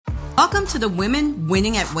Welcome to the Women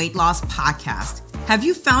Winning at Weight Loss podcast. Have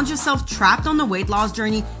you found yourself trapped on the weight loss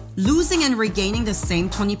journey, losing and regaining the same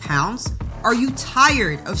 20 pounds? Are you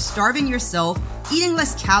tired of starving yourself, eating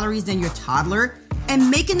less calories than your toddler,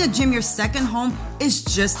 and making the gym your second home is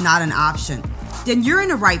just not an option? Then you're in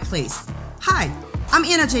the right place. Hi, I'm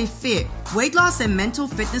Anna J. Fit, weight loss and mental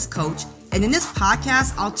fitness coach, and in this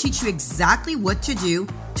podcast, I'll teach you exactly what to do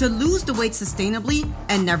to lose the weight sustainably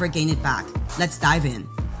and never gain it back. Let's dive in.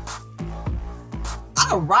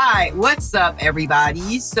 All right, what's up,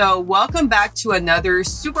 everybody? So welcome back to another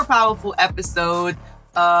super powerful episode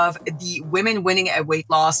of the Women Winning at Weight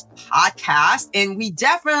Loss podcast. And we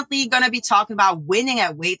definitely going to be talking about winning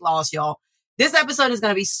at weight loss, y'all. This episode is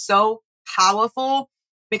going to be so powerful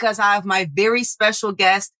because I have my very special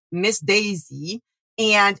guest, Miss Daisy.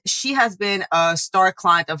 And she has been a star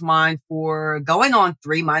client of mine for going on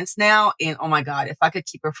 3 months now. And oh my God, if I could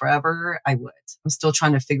keep her forever, I would. I'm still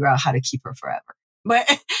trying to figure out how to keep her forever. But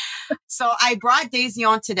so I brought Daisy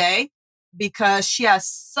on today because she has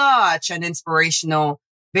such an inspirational,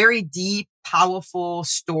 very deep, powerful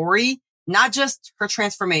story, not just her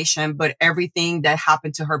transformation, but everything that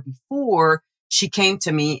happened to her before she came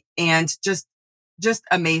to me, and just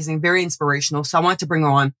amazing, very inspirational. So I wanted to bring her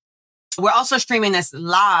on. We're also streaming this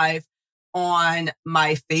live on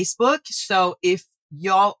my Facebook. So if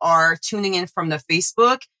y'all are tuning in from the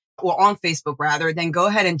Facebook, or on Facebook rather, then go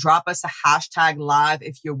ahead and drop us a hashtag live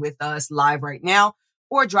if you're with us live right now,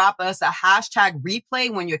 or drop us a hashtag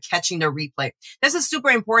replay when you're catching the replay. This is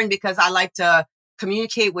super important because I like to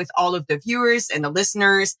communicate with all of the viewers and the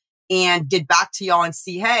listeners and get back to y'all and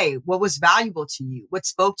see, hey, what was valuable to you? What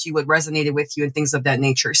spoke to you? What resonated with you and things of that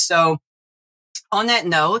nature. So on that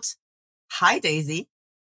note, hi, Daisy.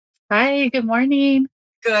 Hi, good morning.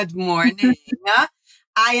 Good morning.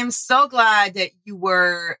 I am so glad that you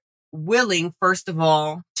were willing, first of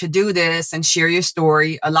all, to do this and share your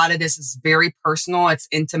story. A lot of this is very personal. It's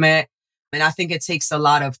intimate. And I think it takes a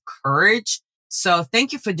lot of courage. So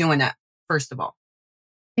thank you for doing that, first of all.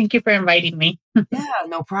 Thank you for inviting me. Yeah,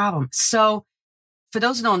 no problem. So for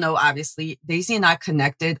those who don't know, obviously, Daisy and I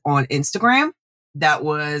connected on Instagram. That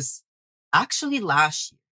was actually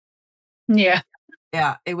last year. Yeah.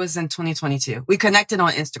 Yeah, it was in 2022. We connected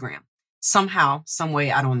on Instagram. Somehow, some way,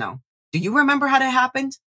 I don't know. Do you remember how that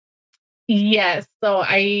happened? Yes. So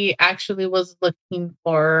I actually was looking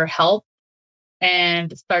for help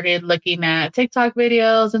and started looking at TikTok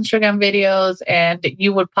videos, Instagram videos, and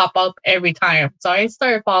you would pop up every time. So I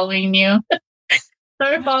started following you.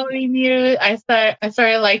 I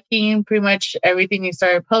started liking pretty much everything you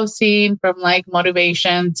started posting, from like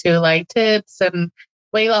motivation to like tips and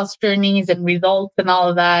weight loss journeys and results and all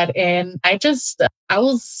of that. And I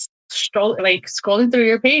was scrolling through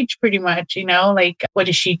your page pretty much, like, what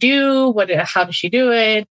does she do? How does she do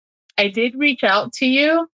it? I did reach out to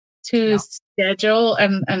you to schedule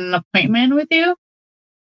an appointment with you,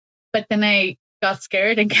 but then I got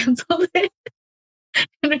scared and canceled it.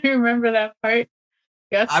 And I remember that part.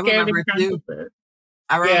 I remember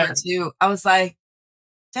too. I was like,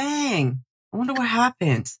 dang, I wonder what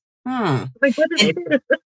happened. Like, what did I do?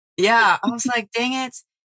 Yeah, I was like, dang it.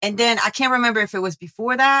 And then I can't remember if it was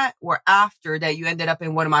before that or after that you ended up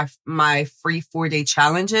in one of my free 4-day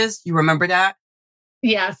challenges. You remember that?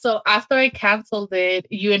 Yeah. So after I canceled it,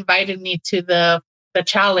 you invited me to the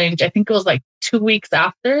challenge. I think it was like 2 weeks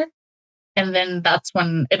after. And then that's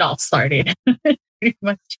when it all started. Pretty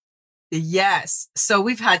much. Yes. So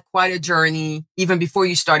we've had quite a journey even before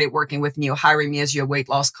you started working with me or hiring me as your weight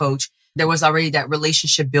loss coach. There was already that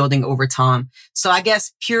relationship building over time. So I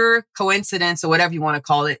guess pure coincidence or whatever you want to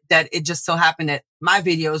call it, that it just so happened that my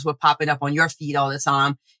videos were popping up on your feed all the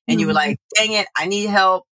time. And you were like, dang it, I need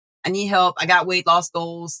help. I got weight loss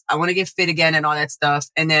goals. I want to get fit again and all that stuff.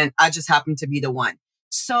 And then I just happened to be the one.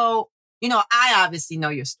 So, I obviously know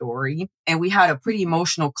your story, and we had a pretty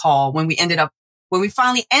emotional call when we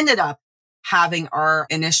finally ended up having our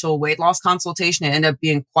initial weight loss consultation. It ended up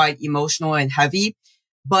being quite emotional and heavy.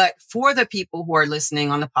 But for the people who are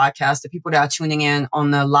listening on the podcast, the people that are tuning in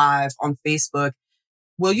on the live on Facebook,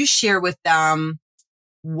 will you share with them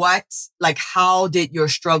how did your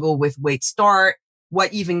struggle with weight start?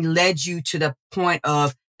 What even led you to the point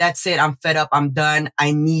of, that's it, I'm fed up, I'm done,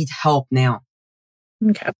 I need help now?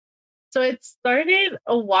 Okay. So it started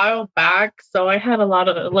a while back. So I had a lot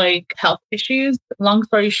of health issues. Long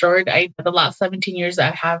story short, the last 17 years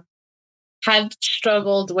I have had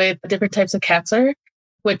struggled with different types of cancer,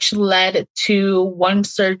 which led to one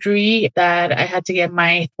surgery that I had to get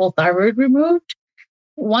my whole thyroid removed.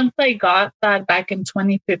 Once I got that back in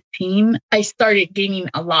 2015, I started gaining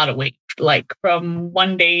a lot of weight. like from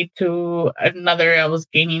one day to another, I was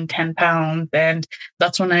gaining 10 pounds. And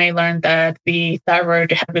that's when I learned that the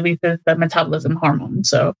thyroid releases the metabolism hormone.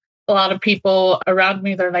 So a lot of people around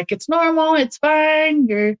me, they're like, it's normal, it's fine,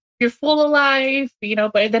 you're full of life,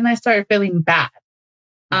 but then I started feeling bad.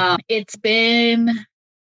 It's been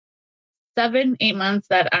 7, 8 months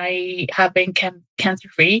that I have been cancer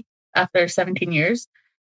free after 17 years.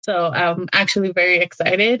 So I'm actually very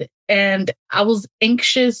excited. And I was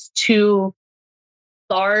anxious to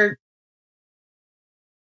start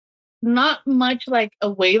not much like a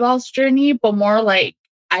weight loss journey, but more like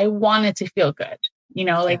I wanted to feel good.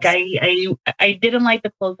 Like Yes. I didn't like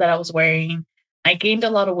the clothes that I was wearing. I gained a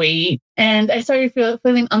lot of weight and I started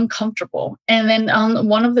feeling uncomfortable. And then on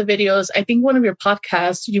one of the videos, I think one of your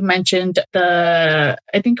podcasts, you mentioned I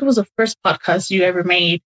think it was the first podcast you ever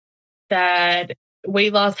made, that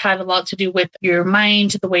weight loss had a lot to do with your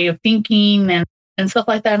mind, the way of thinking and stuff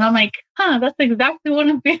like that. And I'm like, that's exactly what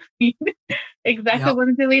I'm feeling. Exactly Yep. what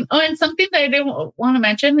I'm feeling. Oh, and something that I didn't want to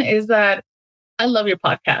mention is that I love your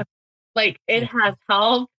podcast. Like it has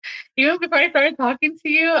helped. Even before I started talking to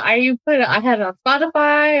you, I had it on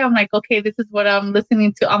Spotify. I'm like, okay, this is what I'm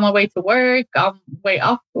listening to on my way to work, on way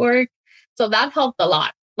off work. So that helped a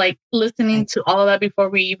lot. Like listening to all of that before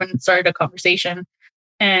we even started a conversation.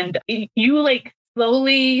 And you like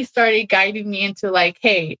slowly started guiding me into like,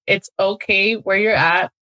 hey, it's okay where you're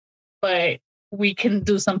at, but we can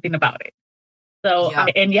do something about it. So, Yep.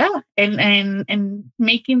 and yeah, and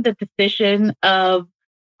making the decision of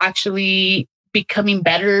actually becoming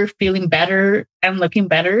better, feeling better, and looking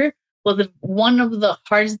better was one of the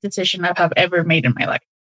hardest decisions I've ever made in my life.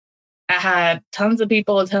 I had tons of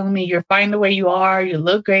people telling me, you're fine the way you are, you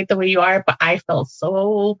look great the way you are, but I felt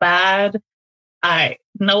so bad.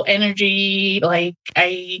 No energy. Like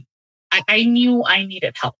I knew I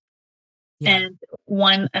needed help. Yeah.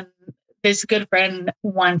 And this good friend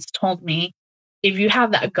once told me, if you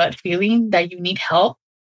have that gut feeling that you need help,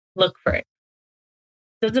 look for it.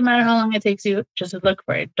 Doesn't matter how long it takes you, just look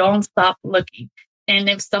for it. Don't stop looking. And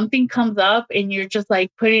if something comes up and you're just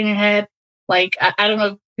like putting your head, like, I don't know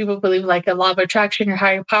if people believe like a law of attraction or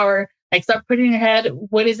higher power, like start putting in your head,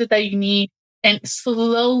 what is it that you need? And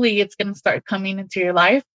slowly it's going to start coming into your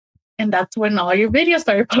life. And that's when all your videos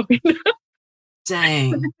started popping up.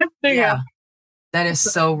 Dang. Yeah. Yeah. That is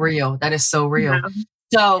so real. That is so real. Yeah.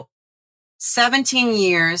 So 17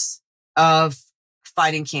 years of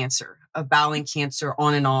fighting cancer, of battling cancer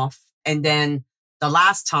on and off. And then the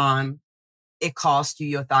last time it cost you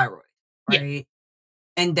your thyroid, Yeah. right?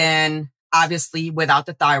 And then obviously without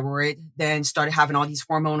the thyroid, then started having all these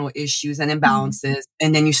hormonal issues and imbalances.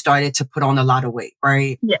 And then you started to put on a lot of weight,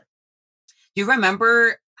 right? Yeah. Do you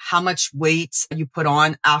remember how much weight you put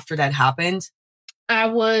on after that happened? I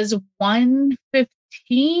was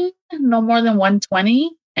 115, no more than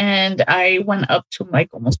 120. And I went up to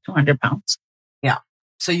like almost 200 pounds. Yeah.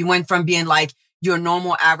 So you went from being like your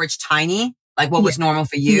normal average tiny, like what Yeah. was normal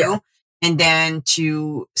for you, Yeah. and then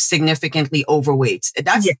to significantly overweight.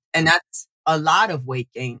 That's a lot of weight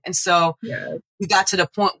gain. And so Yeah. you got to the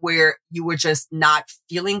point where you were just not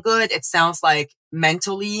feeling good. It sounds like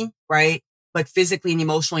mentally, right? But physically and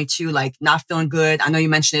emotionally too, like not feeling good. I know you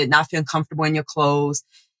mentioned it, not feeling comfortable in your clothes.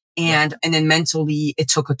 And then mentally it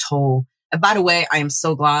took a toll. And by the way, I am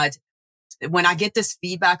so glad when I get this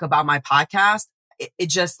feedback about my podcast, it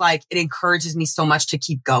just like, it encourages me so much to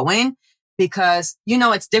keep going because,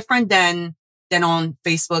 it's different than on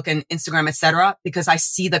Facebook and Instagram, etc. Because I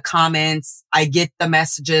see the comments, I get the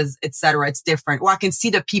messages, etc. It's different. Or I can see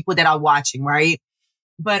the people that are watching, right?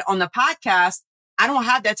 But on the podcast, I don't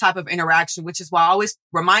have that type of interaction, which is why I always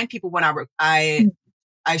remind people when I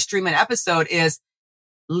stream an episode is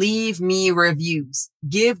leave me reviews,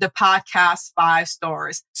 give the podcast 5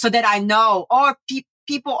 stars so that I know,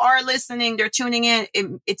 people are listening, they're tuning in.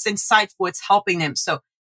 It's insightful. It's helping them. So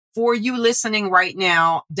for you listening right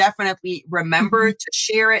now, definitely remember to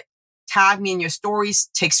share it, tag me in your stories,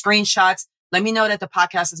 take screenshots. Let me know that the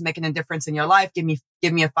podcast is making a difference in your life. Give me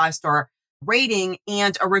a 5-star rating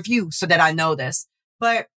and a review so that I know this.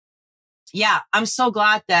 But yeah, I'm so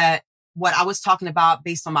glad that what I was talking about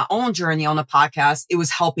based on my own journey on the podcast, it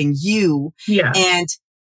was helping you and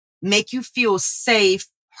make you feel safe,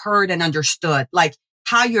 heard, and understood. Like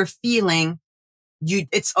how you're feeling,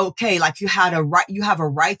 it's okay. Like you have a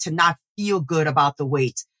right to not feel good about the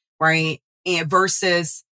weight, right? And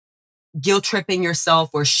versus guilt tripping yourself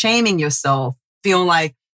or shaming yourself, feeling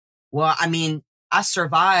like, well, I mean, I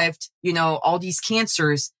survived, all these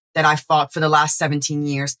cancers that I fought for the last 17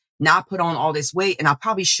 years. Now I put on all this weight and I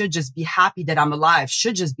probably should just be happy that I'm alive,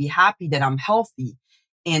 should just be happy that I'm healthy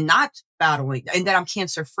and not battling and that I'm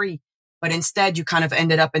cancer free. but instead you kind of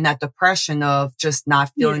ended up in that depression of just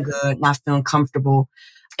not feeling good, not feeling comfortable.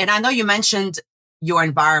 And I know you mentioned your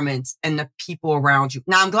environment and the people around you.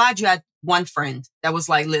 Now, I'm glad you had one friend that was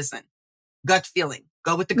like, listen, gut feeling,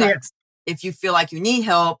 go with the guts. If you feel like you need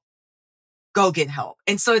help, go get help.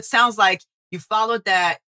 And so it sounds like you followed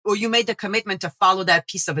that, or you made the commitment to follow that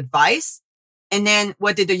piece of advice. And then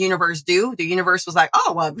what did the universe do? The universe was like,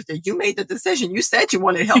 oh, well, you made the decision. You said you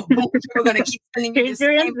wanted help. We're going to keep sending you Here's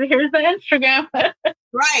the Instagram.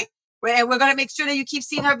 Right. And we're going to make sure that you keep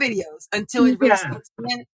seeing her videos until it really sinks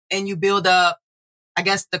in and you build up, I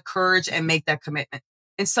guess, the courage and make that commitment.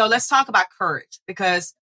 And so let's talk about courage,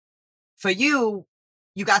 because for you,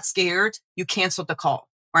 you got scared. You canceled the call,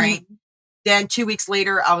 right? Mm-hmm. Then 2 weeks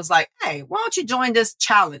later, I was like, hey, why don't you join this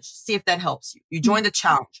challenge? See if that helps you. You joined the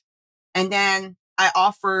challenge. And then I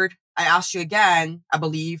asked you again, I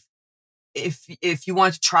believe, if you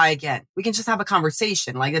want to try again. We can just have a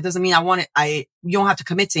conversation. Like, that doesn't mean you don't have to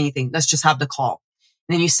commit to anything. Let's just have the call.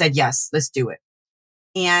 And then you said, yes, let's do it.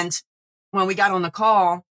 And when we got on the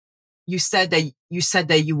call, you said that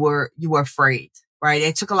you were afraid, right?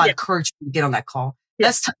 It took a lot of courage to get on that call.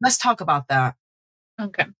 Yeah. Let's talk about that.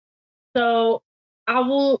 Okay. So I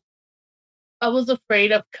was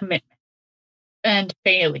afraid of commitment and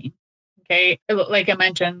failing. Okay. Like I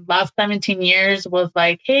mentioned, last 17 years was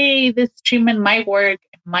like, hey, this treatment might work,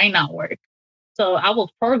 it might not work. So I was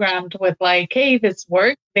programmed with like, hey, this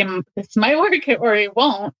might work or it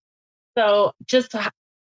won't. So just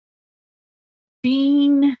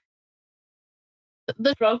the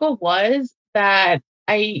struggle was that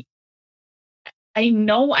I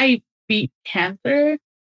know I beat cancer,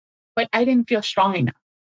 but I didn't feel strong enough.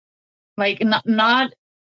 Like not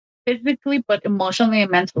physically, but emotionally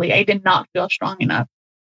and mentally, I did not feel strong enough.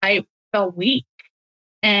 I felt weak,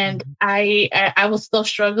 and I was still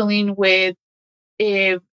struggling with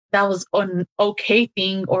if that was an okay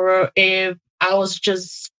thing or if I was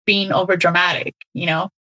just being over dramatic,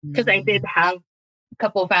 because I did have a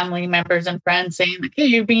couple of family members and friends saying like, hey,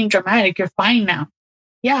 you're being dramatic, you're fine now.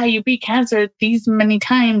 Yeah, you beat cancer these many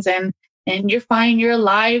times and you're fine, you're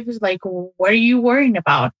alive. Like, what are you worrying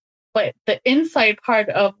about? But the inside part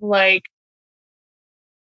of like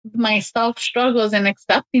my self struggles and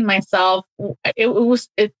accepting myself,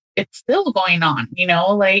 it's still going on,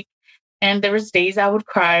 like, and there was days I would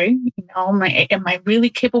cry, am I really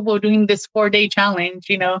capable of doing this 4-day challenge?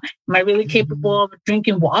 Am I really capable of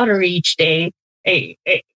drinking water each day?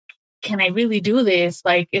 Can I really do this?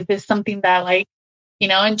 Like, is this something that like,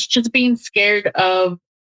 and just being scared of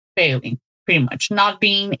failing, pretty much not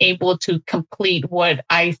being able to complete what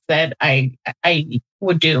I said I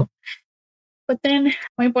would do. But then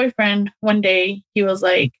my boyfriend, one day, he was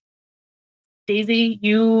like, Daisy,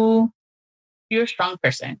 you're a strong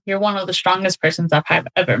person. You're one of the strongest persons I've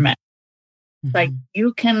ever met. Mm-hmm. Like,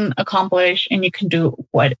 you can accomplish and you can do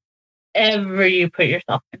whatever you put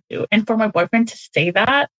yourself into. And for my boyfriend to say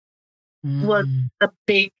that was a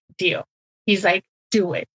big deal. He's like,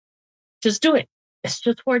 do it. Just do it. It's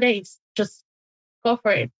just 4 days. Just go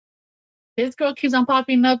for it. This girl keeps on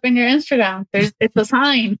popping up in your Instagram. It's a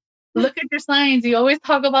sign. Look at your signs. You always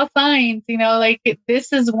talk about signs, like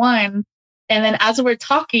this is one. And then as we're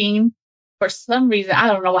talking, for some reason, I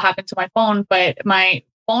don't know what happened to my phone, but my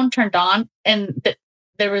phone turned on and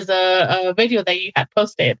there was a video that you had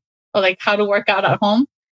posted of like how to work out at home.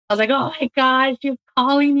 I was like, oh my gosh, she's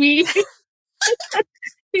calling me.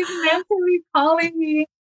 She's mentally calling me.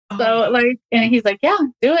 So like, and he's like, yeah,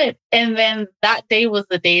 do it. And then that day was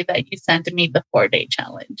the day that you sent me the 4-day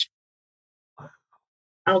challenge.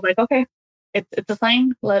 I was like, okay, it's a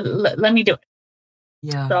sign. Let me do it.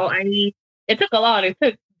 Yeah. So it took a lot. It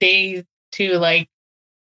took days to like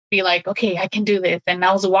be like, okay, I can do this. And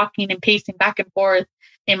I was walking and pacing back and forth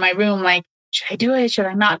in my room, like, should I do it? Should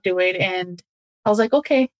I not do it? And I was like,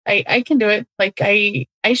 okay, I can do it. Like I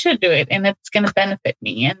should do it, and it's going to benefit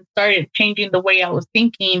me. And started changing the way I was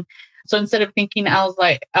thinking. So instead of thinking I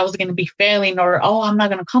was going to be failing or, oh, I'm not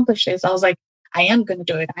going to accomplish this, I was like, I am going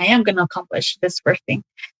to do it. I am going to accomplish this first thing.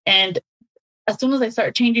 And as soon as I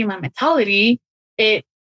started changing my mentality, it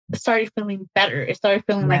started feeling better. It started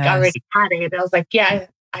feeling like I already had it. I was like, yeah,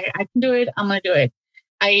 I can do it. I'm going to do it.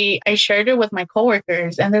 I shared it with my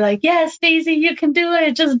coworkers and they're like, yes, Stacey, you can do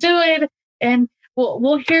it. Just do it. And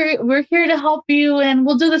we're here to help you and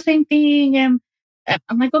we'll do the same thing. And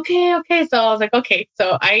I'm like, okay. So I was like, okay.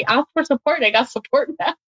 So I asked for support. I got support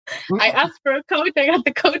now. I asked for a coach. I got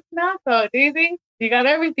the coach now. So Daisy, you got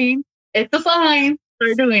everything. It's a sign.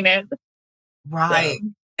 Start doing it. Right. So.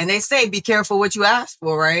 And they say, be careful what you ask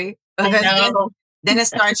for, right? Because then it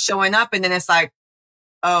starts showing up and then it's like,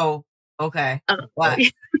 oh, okay. What?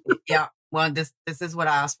 Yeah. Well, this is what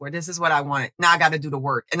I asked for. This is what I wanted. Now I got to do the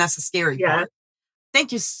work, and that's the scary Yeah. part.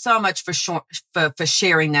 Thank you so much for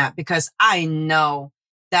sharing that, because I know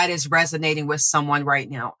that is resonating with someone right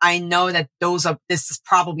now. I know that this is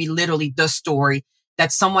probably literally the story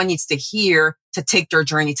that someone needs to hear to take their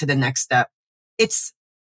journey to the next step. It's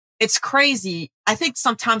crazy. I think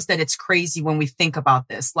sometimes that it's crazy when we think about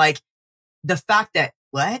this, like the fact that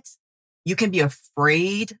you can be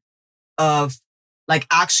afraid of like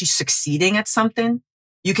actually succeeding at something.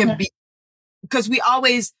 You can Yeah. be, because we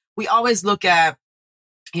always look at,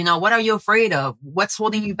 what are you afraid of? What's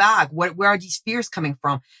holding you back? Where are these fears coming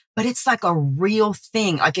from? But it's like a real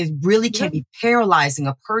thing. Like it really can be paralyzing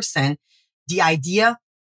a person. The idea,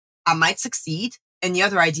 I might succeed, and the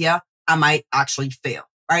other idea, I might actually fail,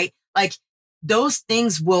 right? Like those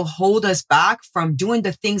things will hold us back from doing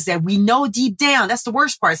the things that we know deep down. That's the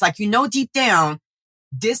worst part. It's like, deep down,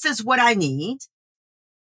 this is what I need.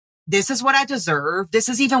 This is what I deserve. This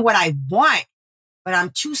is even what I want, but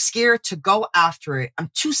I'm too scared to go after it.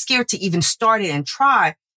 I'm too scared to even start it and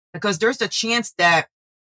try, because there's a chance that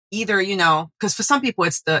either, because for some people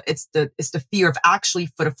it's the fear of actually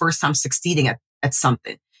for the first time succeeding at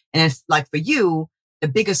something. And if, like for you, the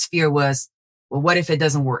biggest fear was, well, what if it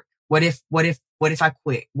doesn't work? What if I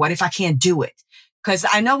quit? What if I can't do it? Because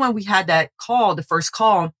I know when we had that call, the first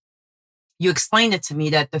call, you explained it to me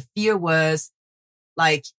that the fear was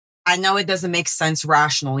like, I know it doesn't make sense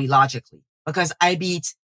rationally, logically, because I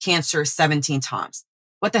beat cancer 17 times.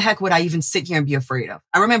 What the heck would I even sit here and be afraid of?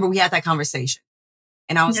 I remember we had that conversation,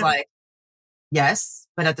 and I was like, yes,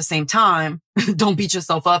 but at the same time, don't beat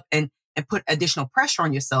yourself up and put additional pressure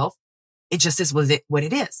on yourself. It just is what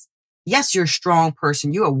it is. Yes, you're a strong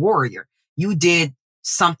person. You're a warrior. You did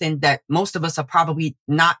something that most of us are probably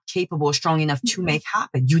not capable or strong enough to make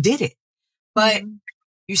happen. You did it, but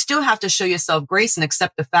you still have to show yourself grace and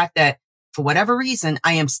accept the fact that for whatever reason,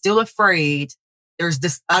 I am still afraid. There's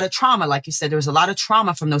this lot of trauma. Like you said, there was a lot of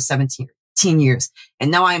trauma from those 17 years. And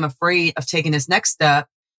now I am afraid of taking this next step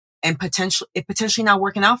and potentially not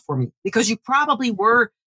working out for me, because you probably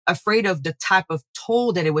were afraid of the type of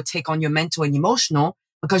toll that it would take on your mental and emotional,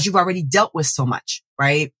 because you've already dealt with so much.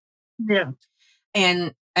 Right. Yeah.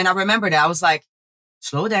 And I remember that I was like,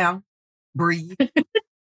 slow down, breathe,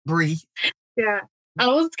 breathe. Yeah. I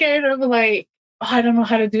was scared of like, I don't know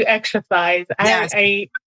how to do exercise. Yes.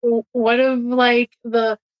 What if like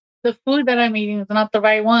the food that I'm eating is not the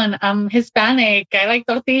right one? I'm Hispanic. I like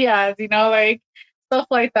tortillas, like stuff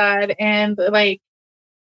like that. And like,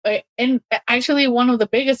 and actually one of the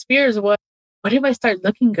biggest fears was, what if I start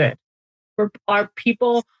looking good? Are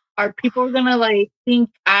people gonna like think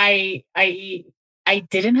I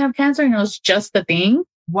didn't have cancer and it was just a thing? You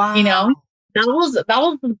Wow. know, that was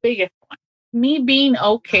the biggest one. Me being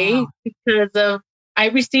okay Wow. because of I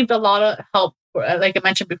received a lot of help, like I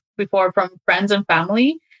mentioned before, from friends and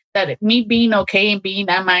family. That me being okay and being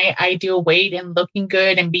at my ideal weight and looking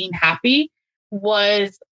good and being happy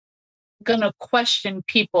was gonna question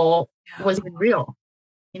people, was it real?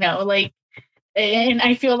 Like, and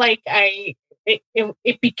I feel like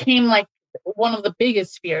it became like one of the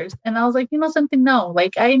biggest fears. And I was like, something, no,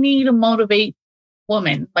 like I need to motivate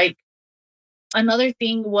women. Like another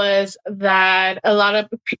thing was that a lot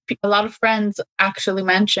of friends actually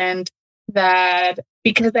mentioned that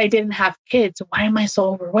because I didn't have kids, why am I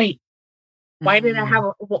so overweight? Why do I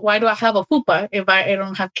have a fupa if I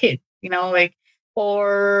don't have kids? Like,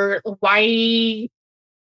 or why,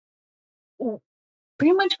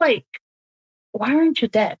 pretty much like, why aren't you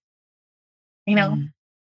dead? Mm.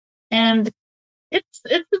 And it's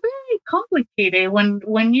very complicated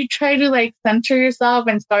when you try to like center yourself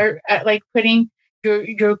and start at like putting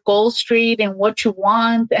your goals straight and what you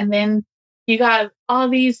want, and then you got all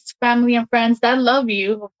these family and friends that love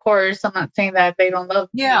you. Of course, I'm not saying that they don't love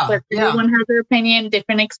you, Yeah. but Yeah. everyone has their opinion,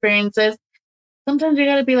 different experiences. Sometimes you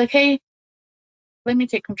got to be like, hey, let me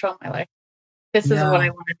take control of my life. This is what Yeah. I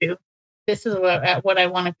want to do. This is what I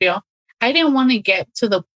want to feel. I didn't want to get to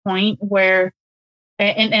the point where,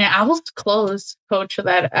 and I was close, coach,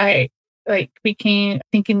 that I like became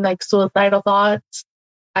thinking like suicidal thoughts.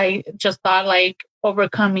 I just thought like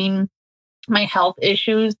overcoming my health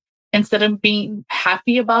issues, instead of being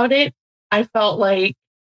happy about it, I felt like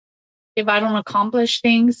if I don't accomplish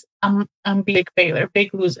things, I'm big failure,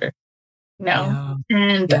 big loser. Yeah.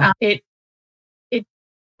 And Yeah. it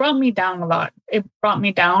brought me down a lot. It brought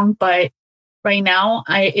me down, but right now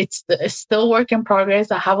it's still work in progress.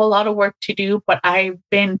 I have a lot of work to do, but I've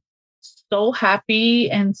been so happy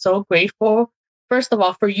and so grateful, first of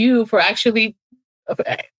all, for you, for actually,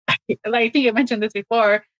 I think I mentioned this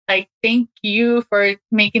before, I thank you for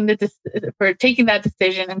for taking that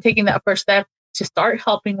decision and taking that first step to start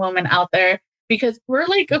helping women out there, because we're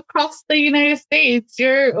like across the United States.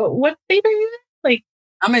 What state are you in? Like,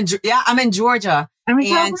 I'm in Georgia, I'm in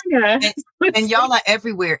and, California. and and y'all are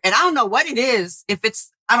everywhere. And I don't know what it is.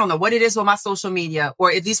 I don't know what it is with my social media,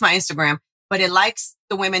 or at least my Instagram, but it likes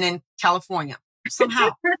the women in California somehow.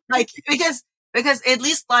 Like, because at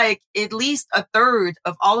least a third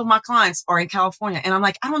of all of my clients are in California. And I'm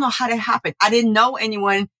like, I don't know how that happened. I didn't know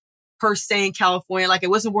anyone per se in California. Like, it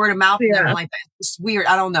wasn't word of mouth, nothing like that. It's weird.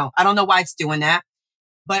 I don't know. I don't know why it's doing that.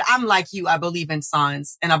 But I'm like you. I believe in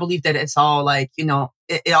signs, and I believe that it's all like,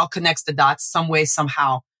 it all connects the dots some way,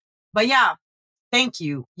 somehow. But yeah, thank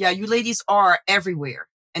you. Yeah, you ladies are everywhere.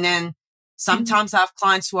 And then sometimes I have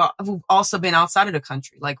clients who've also been outside of the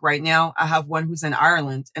country. Like right now, I have one who's in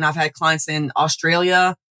Ireland, and I've had clients in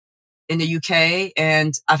Australia, in the UK,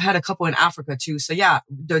 and I've had a couple in Africa too. So yeah,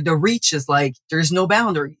 the reach is like, there's no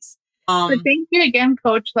boundaries. So thank you again,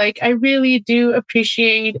 Coach. Like, I really do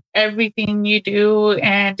appreciate everything you do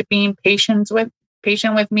and being patient with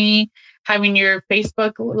me, having your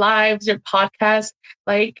Facebook lives, your podcast.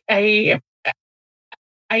 Like, I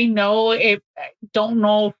know it, I don't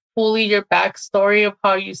know fully your backstory of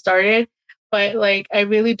how you started, but like, I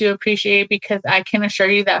really do appreciate it, because I can assure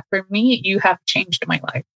you that for me, you have changed my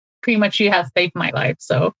life. Pretty much, you have saved my life.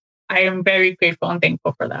 So I am very grateful and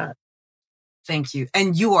thankful for that. Thank you.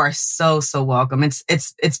 And you are so, so welcome.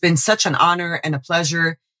 It's been such an honor and a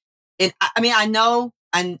pleasure. And I mean, I know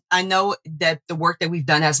that the work that we've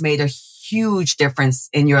done has made a huge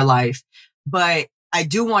difference in your life, but I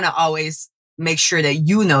do want to always make sure that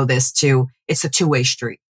you know this too. It's a two-way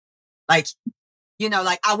street. Like,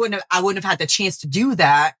 like I wouldn't have had the chance to do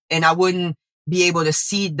that, and I wouldn't be able to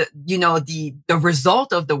see the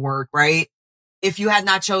result of the work, right? If you had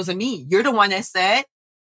not chosen me. You're the one that said,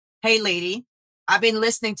 "Hey lady, I've been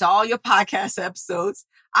listening to all your podcast episodes.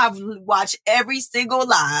 I've watched every single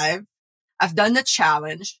live. I've done the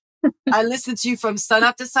challenge. I listen to you from sun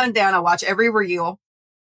up to sundown. I watch every reel.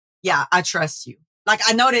 Yeah, I trust you." Like,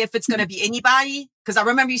 I know that if it's going to be anybody, because I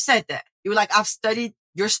remember you said that. You were like, "I've studied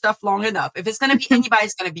your stuff long enough. If it's going to be anybody,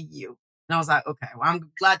 it's going to be you." And I was like, okay, well,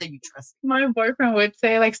 I'm glad that you trust me. My boyfriend would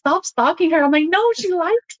say, like, "Stop stalking her." I'm like, "No, she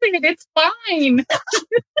likes it. It's fine."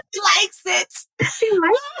 She likes it. She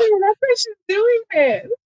likes it. That's why she's doing it.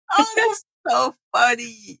 Oh, that's so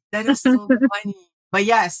funny. That is so funny. But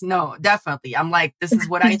yes, no, definitely. I'm like, this is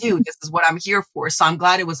what I do. This is what I'm here for. So I'm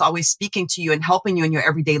glad it was always speaking to you and helping you in your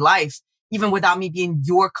everyday life, even without me being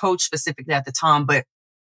your coach specifically at the time. But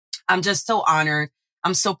I'm just so honored.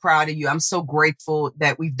 I'm so proud of you. I'm so grateful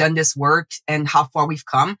that we've done this work and how far we've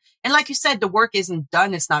come. And like you said, the work isn't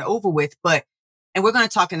done. It's not over with, and we're going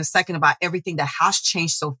to talk in a second about everything that has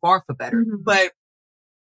changed so far for better. Mm-hmm. But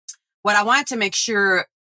what I wanted to make sure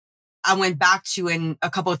I went back to, in a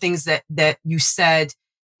couple of things that you said,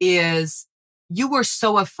 is you were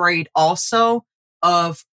so afraid also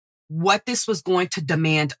of what this was going to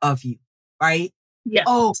demand of you, right? Yeah.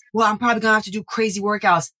 Oh, well, I'm probably going to have to do crazy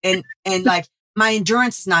workouts, and like my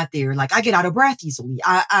endurance is not there. Like, I get out of breath easily.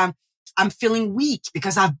 I'm feeling weak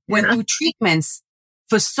because I've went through treatments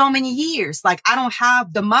for so many years. Like, I don't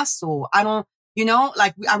have the muscle. I don't,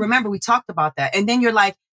 like, I remember we talked about that. And then you're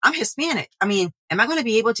like, I'm Hispanic. I mean, am I going to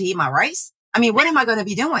be able to eat my rice? I mean, what am I going to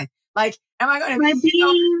be doing? Like, am I going to my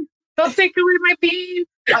beans? Don't take away my beans.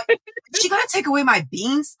 She going to take away my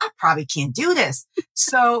beans? I probably can't do this.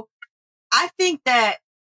 So I think that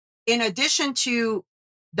in addition to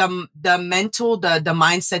the mental, the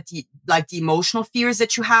mindset, the emotional fears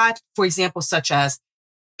that you had, for example, such as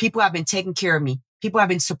people have been taking care of me. People have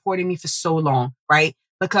been supporting me for so long, right?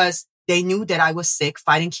 Because they knew that I was sick,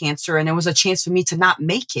 fighting cancer, and there was a chance for me to not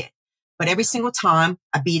make it. But every single time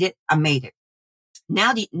I beat it, I made it.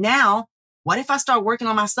 Now, what if I start working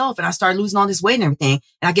on myself and I start losing all this weight and everything,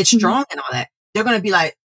 and I get strong and all that? They're going to be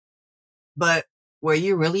like, "But were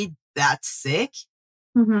you really that sick?"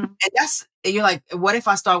 Mm-hmm. And you're like, what if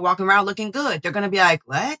I start walking around looking good? They're going to be like,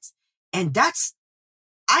 "What?" And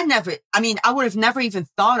I would have never even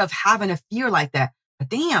thought of having a fear like that. But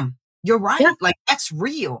damn, you're right. Yeah. Like, that's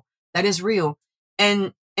real. That is real.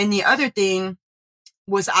 And the other thing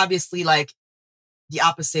was obviously like the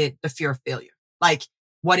opposite, the fear of failure. Like,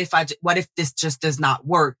 what if this just does not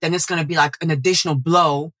work? Then it's going to be like an additional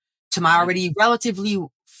blow to my already relatively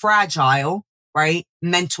fragile, right,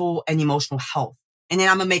 mental and emotional health. And then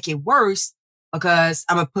I'm going to make it worse because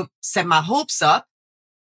I'm going to set my hopes up,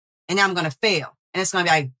 and then I'm going to fail. And it's going to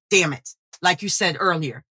be like, damn it. Like you said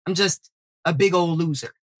earlier, I'm just a big old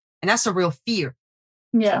loser. And that's a real fear.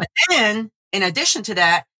 Yeah. But then in addition to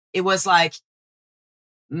that, it was like,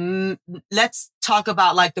 let's talk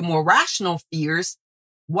about like the more rational fears.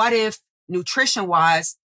 What if nutrition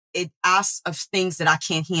wise, it asks of things that I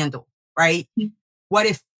can't handle, right? Mm-hmm. What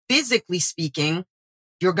if physically speaking,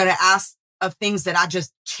 you're going to ask of things that I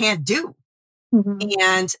just can't do? Mm-hmm.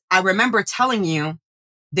 And I remember telling you,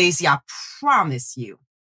 Daisy, I promise you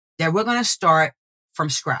that we're going to start from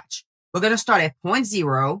scratch. We're going to start at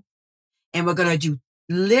 0.0 and we're going to do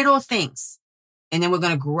little things. And then we're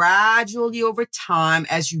going to gradually over time,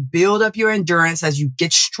 as you build up your endurance, as you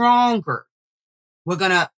get stronger, we're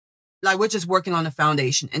just working on the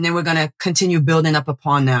foundation. And then we're going to continue building up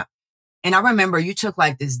upon that. And I remember you took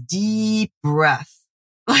like this deep breath,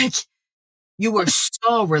 like you were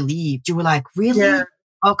so relieved. You were like, really? Yeah.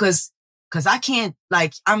 Oh, cause I can't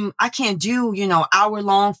I can't do, hour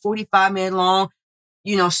long, 45-minute long,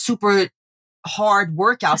 super hard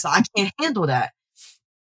workouts. I can't handle that.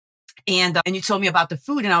 And you told me about the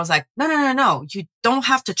food and I was like, no. You don't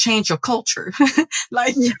have to change your culture.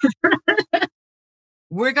 Like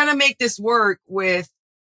we're going to make this work with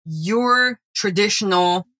your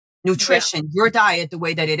traditional nutrition, your diet, the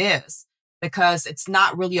way that it is, because it's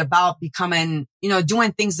not really about becoming,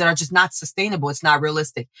 doing things that are just not sustainable. It's not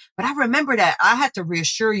realistic. But I remember that I had to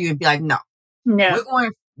reassure you and be like, no,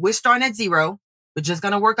 we're starting at 0. We're just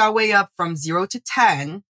going to work our way up from 0 to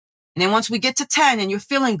 10. And then once we get to 10 and you're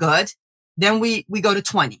feeling good, then we go to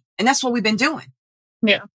 20. And that's what we've been doing.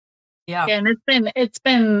 Yeah. And it's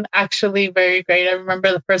been actually very great. I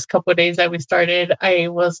remember the first couple of days that we started, I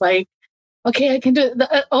was like, okay, I can do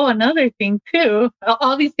it. Another thing too,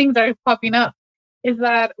 all these things are popping up is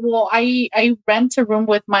that, I rent a room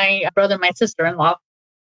with my brother and my sister-in-law.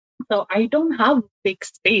 So I don't have big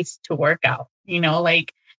space to work out,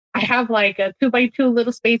 like I have like a 2x2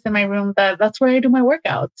 little space in my room that's where I do my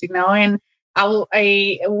workouts, and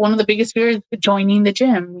one of the biggest fears is joining the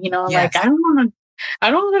gym, yes. Like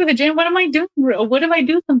I don't go to the gym. What am I doing? What if I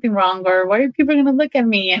do something wrong? Or why are people going to look at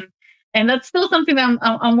me? And that's still something that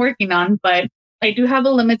I'm working on, but I do have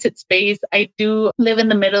a limited space. I do live in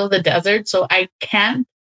the middle of the desert, so I can't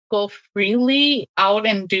go freely out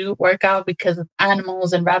and do workout because of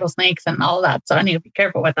animals and rattlesnakes and all that. So I need to be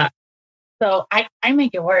careful with that. So I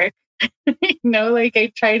make it work. Like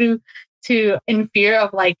I try to in fear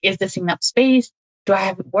of like, is this enough space? Do I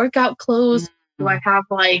have workout clothes? Mm-hmm. Do I have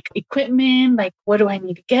like equipment? Like, what do I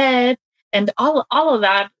need to get? And all of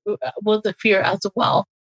that was a fear as well.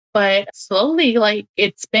 But slowly, like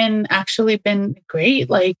it's been great.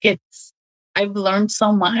 Like I've learned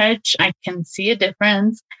so much. I can see a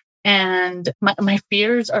difference. And my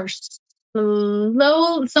fears are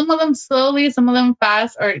slow. Some of them slowly, some of them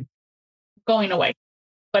fast are going away.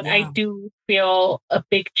 But I do feel a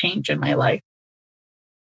big change in my life.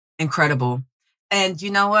 Incredible. And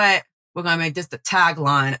you know what? We're going to make this the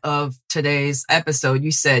tagline of today's episode.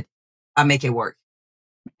 You said, I make it work.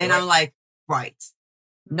 And I'm like, right.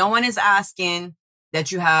 No one is asking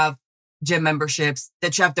that you have gym memberships,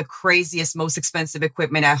 that you have the craziest, most expensive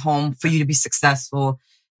equipment at home for you to be successful,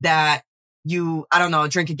 that you,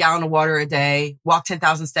 drink a gallon of water a day, walk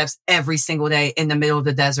 10,000 steps every single day in the middle of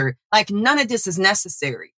the desert. Like none of this is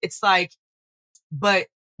necessary. It's like, but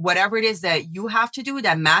whatever it is that you have to do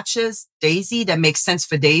that matches Daisy, that makes sense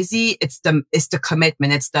for Daisy, it's the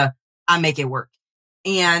commitment. It's I make it work.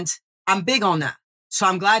 And I'm big on that. So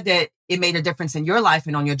I'm glad that it made a difference in your life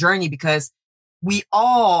and on your journey, because we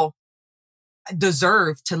all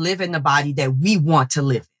deserve to live in the body that we want to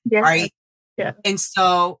live in, right? Yeah. And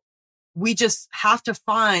so we just have to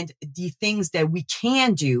find the things that we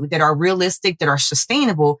can do that are realistic, that are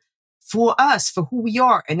sustainable for us, for who we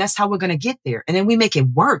are. And that's how we're going to get there. And then we make it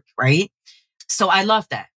work, right? So I love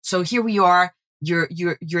that. So here we are. You're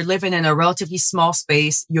living in a relatively small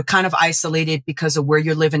space. You're kind of isolated because of where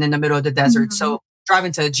you're living in the middle of the desert. Mm-hmm. So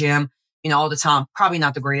driving to a gym, all the time, probably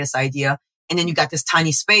not the greatest idea. And then you got this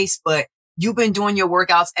tiny space, but you've been doing your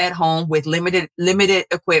workouts at home with limited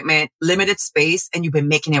equipment, limited space, and you've been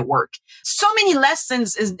making it work. So many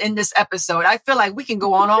lessons in this episode. I feel like we can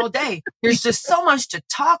go on all day. There's just so much to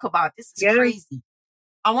talk about. This is crazy.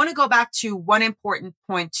 I want to go back to one important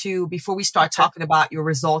point too, before we start talking about your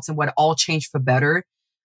results and what all changed for better,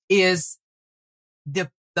 is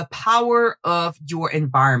the power of your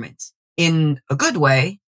environment in a good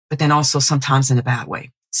way, but then also sometimes in a bad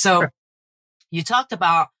way. So you talked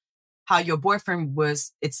about how your boyfriend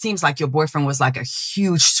it seems like your boyfriend was like a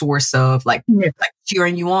huge source of like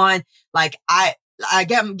cheering you on. Like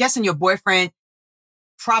I'm guessing your boyfriend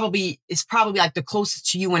is probably like the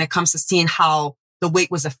closest to you when it comes to seeing how the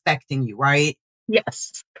weight was affecting you, right?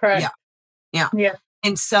 Yes, correct. Yeah.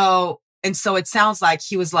 And so And so it sounds like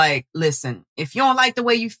he was like, listen, if you don't like the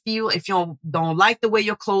way you feel, if you don't like the way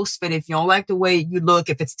your clothes fit, if you don't like the way you look,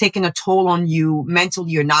 if it's taking a toll on you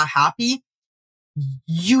mentally, you're not happy,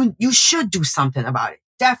 you should do something about it.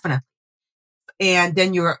 Definitely. And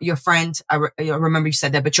then your friend, I remember you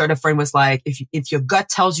said that, but your other friend was like, if your gut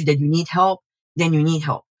tells you that you need help, then you need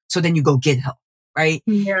help. So then you go get help, right?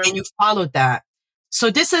 Yeah. And you followed that.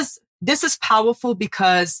 So this is powerful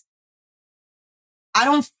because I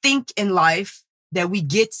don't think in life that we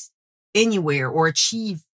get anywhere or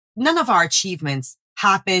achieve. None of our achievements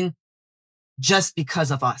happen just because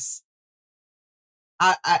of us.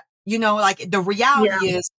 Like the reality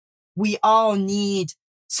is we all need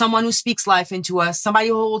someone who speaks life into us, somebody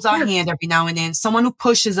who holds our hand every now and then, someone who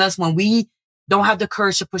pushes us when we don't have the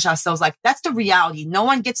courage to push ourselves. Like that's the reality. No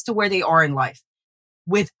one gets to where they are in life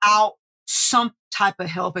without some type of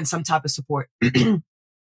help and some type of support.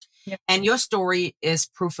 And your story is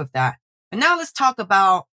proof of that. And now let's talk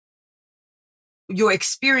about your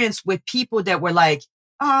experience with people that were like,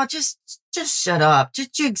 oh, just shut up.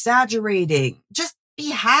 Just you're exaggerating. Just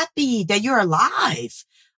be happy that you're alive.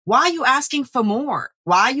 Why are you asking for more?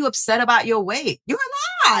 Why are you upset about your weight? You're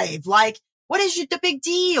alive. Like, what is the big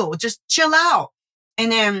deal? Just chill out.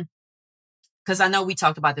 And then, because I know we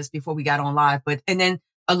talked about this before we got on live, and then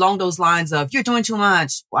along those lines of, you're doing too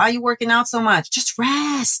much. Why are you working out so much? Just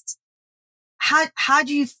rest. How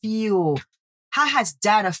do you feel? How has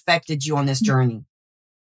that affected you on this journey?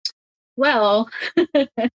 Well,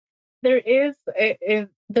 there is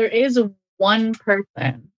one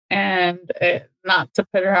person, and not to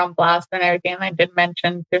put her on blast and everything, I did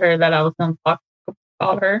mention to her that I was going to talk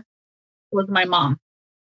about her, was my mom.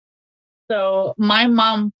 So my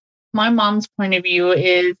mom's point of view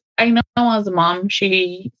is, I know as a mom,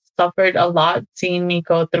 she suffered a lot seeing me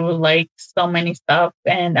go through like so many stuff,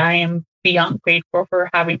 and I am beyond grateful for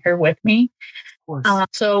having her with me. Of course.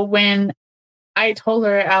 So when I told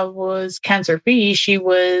her I was cancer free, she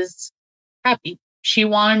was happy. She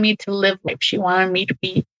wanted me to live life. She wanted me to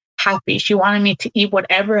be happy. She wanted me to eat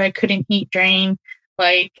whatever I couldn't eat during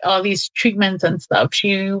like all these treatments and stuff.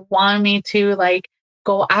 She wanted me to like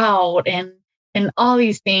go out and all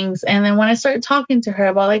these things. And then when I started talking to her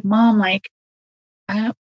about like, Mom, like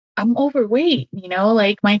I'm overweight,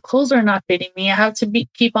 like my clothes are not fitting me. I have to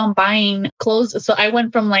keep on buying clothes. So I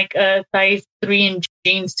went from like a size 3 in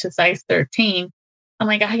jeans to size 13. I'm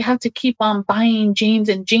like, I have to keep on buying jeans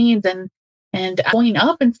and going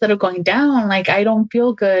up instead of going down. Like, I don't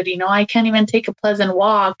feel good. I can't even take a pleasant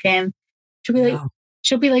walk. And she'll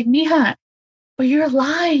be like, Mija, but you're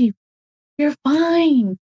alive. You're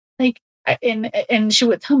fine. Like, and she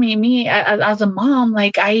would tell me as a mom,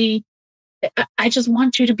 like, I just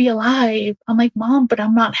want you to be alive. I'm like, Mom, but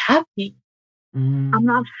I'm not happy. I'm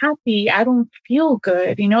not happy. I don't feel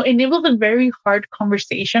good, and it was a very hard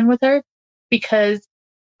conversation with her because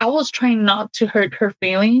I was trying not to hurt her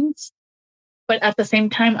feelings. But at the same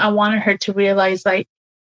time, I wanted her to realize like,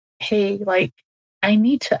 hey, like I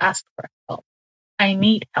need to ask for help. I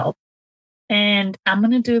need help. And I'm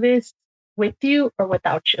going to do this with you or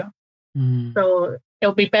without you. So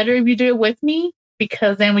it'll be better if you do it with me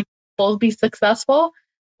because then we both be successful,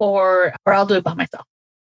 or I'll do it by myself.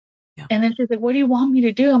 Yeah. And then she's like, what do you want me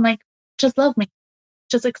to do? I'm like, just love me.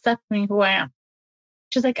 Just accept me who I am.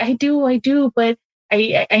 She's like, I do, but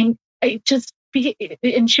I just be,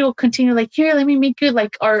 and she'll continue like, here, let me make you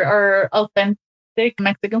like our authentic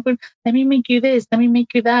Mexican food. Let me make you this, let me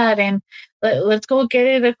make you that. And let's go get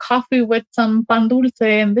it a coffee with some pan dulce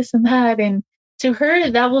and this and that. And to her,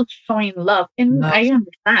 that was showing love. And I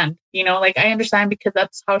understand, like I understand because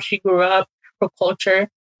that's how she grew up, her culture.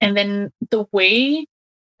 And then the way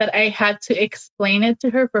that I had to explain it to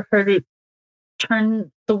her for her to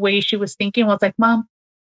turn the way she was thinking was like, Mom,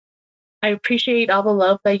 I appreciate all the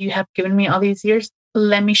love that you have given me all these years.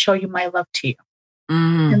 Let me show you my love to you.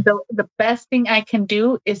 And the best thing I can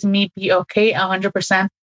do is me be okay, 100%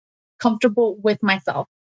 comfortable with myself,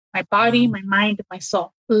 my body, my mind, my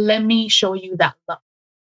soul. Let me show you that love.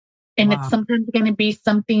 And it's sometimes going to be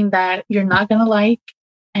something that you're not going to like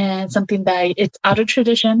and something that it's out of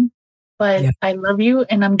tradition, but I love you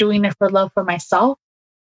and I'm doing it for love for myself.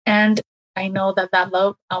 And I know that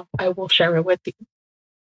love, I will share it with you.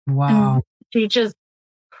 Wow. And she just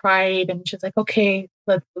cried and she's like, okay,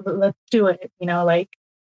 let's do it,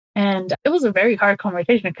 and it was a very hard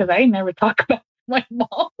conversation because I never talk about my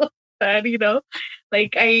mom that,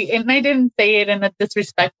 like I didn't say it in a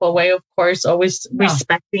disrespectful way, of course, always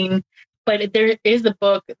respecting, but there is a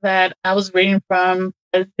book that I was reading from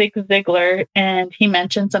Zig Ziglar, and he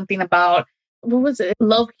mentioned something about, what was it?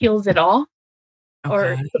 Love heals it all,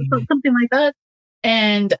 or something like that.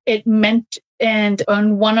 And it meant, and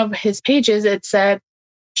on one of his pages, it said,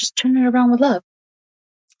 just turn it around with love.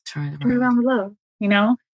 Turn it Turn it around. around with love, you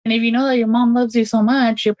know? And if you know that your mom loves you so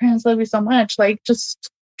much, your parents love you so much, like just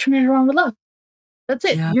turn it around with love. That's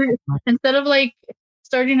it. Yeah. You're instead of like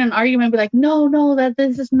starting an argument, be like, no, that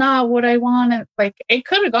this is not what I want. And like it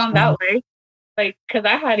could have gone that way. Like, cause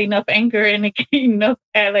I had enough anger and enough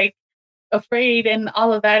like afraid and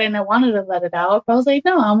all of that. And I wanted to let it out. But I was like,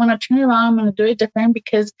 no, I want to turn it around. I'm going to do it different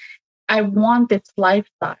because I want this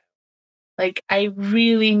lifestyle. Like, I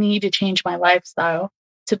really need to change my lifestyle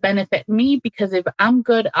to benefit me because if I'm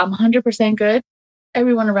good, I'm 100% good,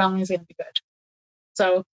 everyone around me is going to be good.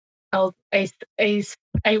 So I'll, I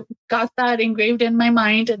got that engraved in my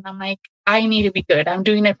mind and I'm like, I need to be good. I'm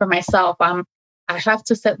doing it for myself. I have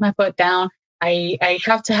to set my foot down. I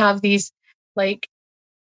have to have these like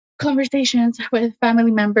conversations with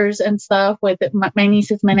family members and stuff with my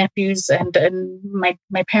nieces, my nephews, and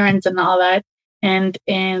my parents and all that. And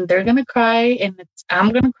they're gonna cry, and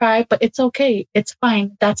I'm gonna cry, but it's okay. It's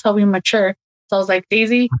fine. That's how we mature. So I was like,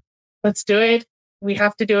 Daisy, let's do it. We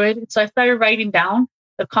have to do it. So I started writing down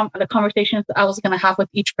the conversations I was gonna have with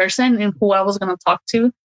each person and who I was gonna talk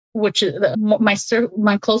to, which is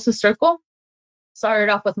my closest circle.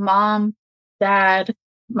 Started off with mom, dad,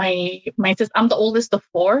 my sister. I'm the oldest of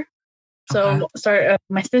four, Okay. so sorry,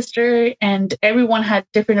 my sister and everyone had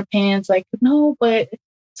different opinions. Like, no, but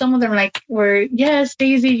some of them were yes,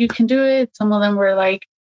 Daisy, you can do it. Some of them were like,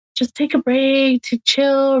 just take a break to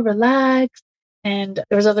chill, relax. And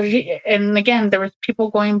there was other, and again, there was people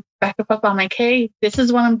going back and forth. I'm like, hey, this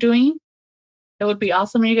is what I'm doing. It would be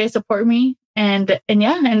awesome if you guys support me. And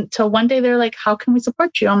yeah, and so one day they're like, how can we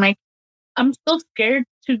support you? I'm like, I'm still scared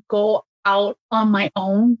to go out on my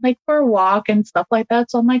own, like for a walk and stuff like that.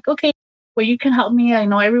 So I'm like, okay, well, you can help me. I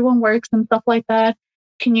know everyone works and stuff like that.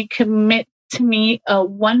 Can you commit to me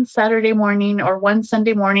one Saturday morning or one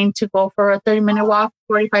Sunday morning to go for a 30-minute walk,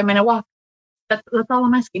 45-minute walk? That's all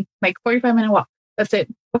I'm asking. Like 45-minute walk. That's it.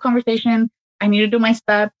 A conversation. I need to do my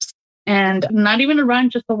steps and not even a run,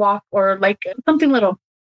 just a walk or like something little.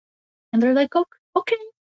 And they're like, okay,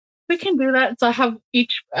 we can do that. So I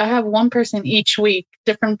have one person each week,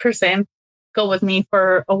 different person, go with me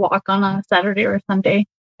for a walk on a Saturday or a Sunday.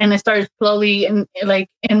 And I started slowly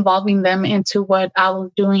involving them into what I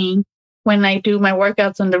was doing. When I do my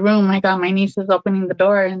workouts in the room, I got my nieces opening the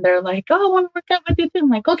door and they're like, oh, I want to work out with you too. I'm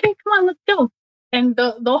like, okay, come on, let's go. And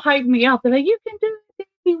they'll hype me up. They're like, you can do it.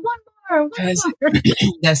 Baby. One That's, more.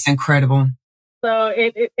 that's incredible. So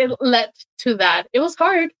it led to that. It was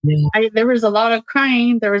hard. Yeah. There was a lot of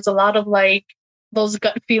crying. There was a lot of like those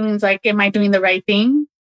gut feelings like, am I doing the right thing?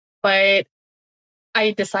 But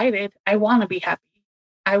I decided I want to be happy.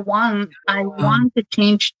 I want to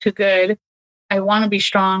change to good. I want to be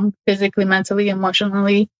strong physically, mentally,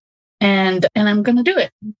 emotionally, and I'm gonna do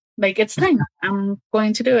it. Like it's time. I'm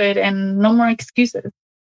going to do it, and no more excuses.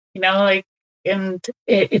 Like, and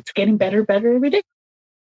it's getting better every day.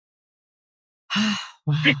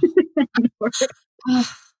 Wow. Oh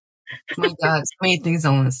my God, so many things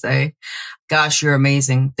I want to say. Gosh, you're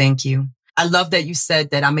amazing. Thank you. I love that you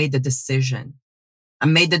said that I made the decision. I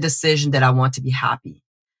made the decision that I want to be happy.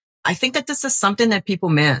 I think that this is something that people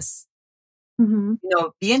miss. Mm-hmm.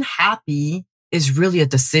 Being happy is really a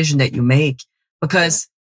decision that you make because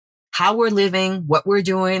how we're living, what we're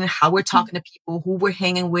doing, how we're talking to people, who we're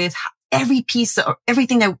hanging with, every piece of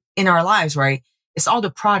everything that in our lives, right? It's all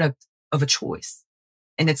the product of a choice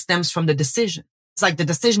and it stems from the decision. It's like the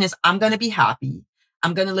decision is I'm going to be happy.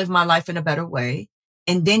 I'm going to live my life in a better way.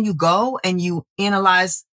 And then you go and you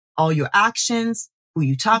analyze all your actions, who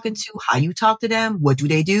you talking to, how you talk to them. What do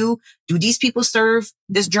they do? Do these people serve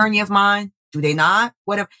this journey of mine? Do they not?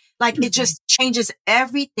 Whatever. Like it just changes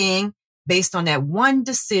everything based on that one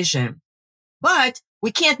decision. But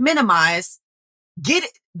we can't minimize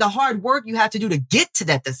the hard work you have to do to get to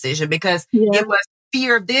that decision because it was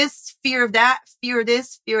fear of this, fear of that, fear of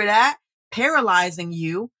this, fear of that, paralyzing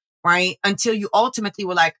you, right? Until you ultimately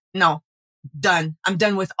were like, no, done. I'm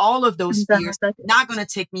done with all of those fears. Not going to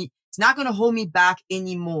take me, it's not going to hold me back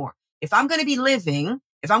anymore. If I'm going to be living,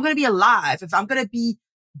 if I'm going to be alive, if I'm going to be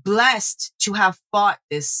blessed to have fought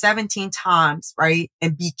this 17 times, right?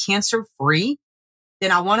 And be cancer free,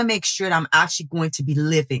 then I want to make sure that I'm actually going to be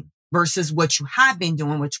living versus what you have been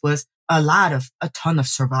doing, which was a ton of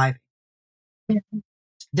surviving. Yeah.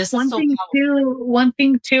 This one is so thing powerful. too. One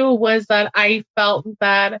thing too was that I felt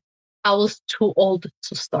that I was too old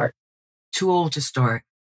to start. Too old to start.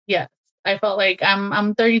 Yes, I felt like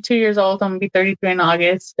I'm 32 years old. I'm gonna be 33 in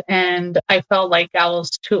August, and I felt like I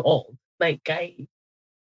was too old. Like I'm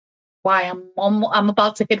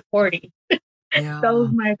about to hit 40. Yeah. That was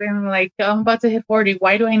my thing. I'm like, I'm about to hit 40.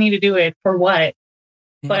 Why do I need to do it? For what?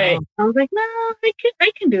 Yeah. But I was like, no,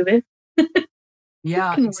 I can do this. This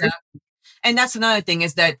Yeah, can work. exactly. And that's another thing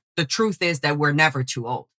is that the truth is that we're never too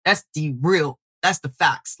old. That's the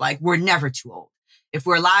facts. Like we're never too old. If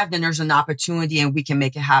we're alive, then there's an opportunity and we can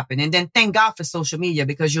make it happen. And then thank God for social media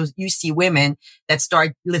because you see women that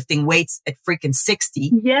start lifting weights at freaking 60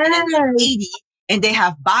 and then they're Yes. 80 and they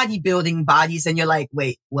have bodybuilding bodies. And you're like,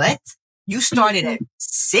 wait, what? You started at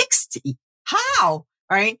 60? How?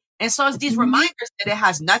 Right. And so it's these reminders that it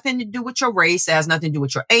has nothing to do with your race. It has nothing to do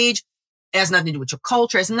with your age. It has nothing to do with your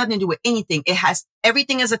culture. It has nothing to do with anything.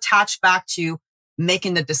 Everything is attached back to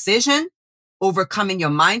making the decision, overcoming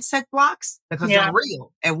your mindset blocks because they're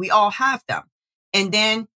real and we all have them. And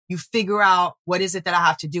then you figure out what is it that I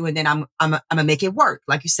have to do. And then I'm gonna make it work.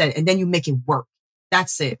 Like you said, and then you make it work.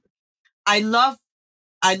 That's it. I love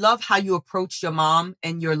how you approached your mom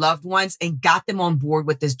and your loved ones and got them on board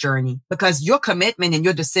with this journey because your commitment and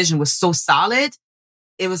your decision was so solid.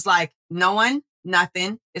 It was like,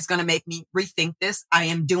 nothing is going to make me rethink this. I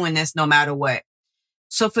am doing this no matter what.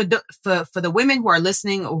 So for the women who are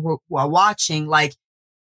listening or who are watching, like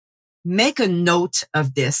make a note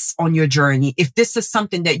of this on your journey. If this is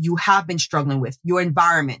something that you have been struggling with, your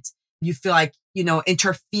environment, you feel like,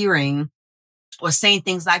 interfering or saying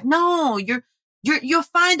things like, no, you'll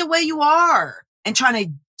find the way you are and trying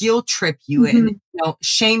to guilt trip you and,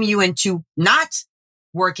 shame you into not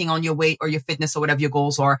working on your weight or your fitness or whatever your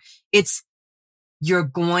goals are. You're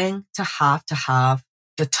going to have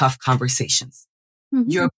the tough conversations.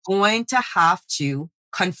 You're going to have to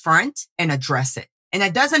confront and address it. And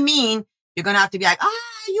that doesn't mean you're going to have to be like,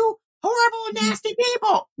 you horrible, nasty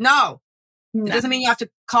people. No. It doesn't mean you have to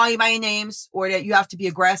call you by your names or that you have to be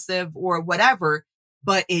aggressive or whatever.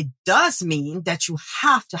 But it does mean that you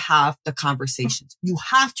have to have the conversations. You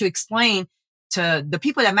have to explain to the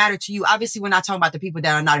people that matter to you. Obviously, we're not talking about the people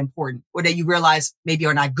that are not important or that you realize maybe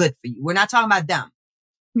are not good for you. We're not talking about them.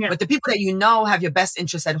 Yeah. But the people that have your best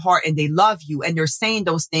interest at heart and they love you and they're saying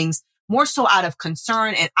those things more so out of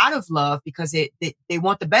concern and out of love because they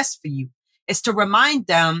want the best for you. It's to remind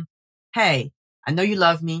them, hey, I know you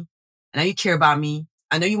love me. I know you care about me.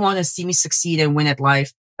 I know you want to see me succeed and win at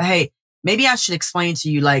life. But hey, maybe I should explain to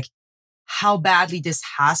you like how badly this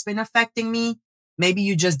has been affecting me. Maybe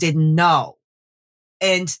you just didn't know.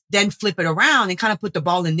 And then flip it around and kind of put the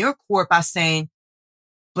ball in their court by saying,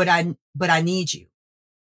 but I need you.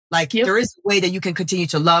 Like there is a way that you can continue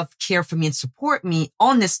to love, care for me and support me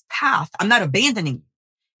on this path. I'm not abandoning you.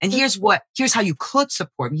 And here's how you could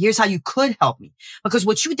support me. Here's how you could help me. Because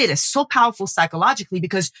what you did is so powerful psychologically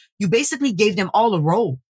because you basically gave them all a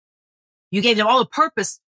role. You gave them all a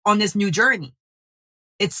purpose on this new journey.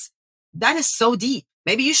 That is so deep.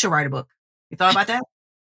 Maybe you should write a book. You thought about that?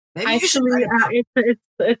 Maybe you should write a book.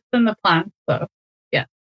 It's in the plan. So yeah.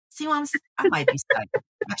 See what I'm saying? I might be psychic.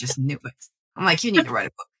 I just knew it. I'm like, you need to write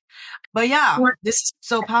a book. But yeah, this is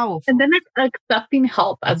so powerful. And then it's accepting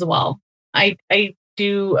help as well. I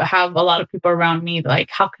do have a lot of people around me like,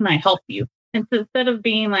 how can I help you? And so instead of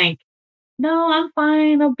being like, no, I'm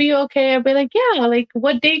fine, I'll be okay, I'll be like, yeah, like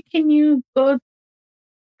what day can you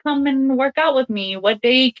come and work out with me? What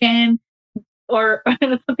day or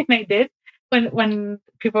something I did when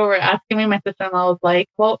people were asking me, my sister-in-law was like,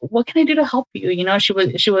 well, what can I do to help you? She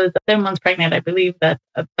was 7 months pregnant, I believe that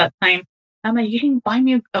at that time. I'm like, you can buy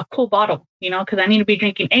me a cool bottle, because I need to be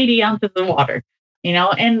drinking 80 ounces of water,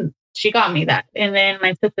 and she got me that. And then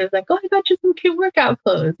my sister's like, oh, I got you some cute workout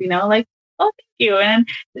clothes, like, oh, thank you. And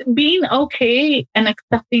being okay and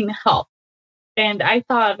accepting help. And I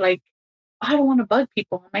thought like, I don't want to bug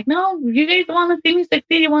people. I'm like, no, you guys want to see me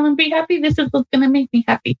succeed. You want to be happy. This is what's going to make me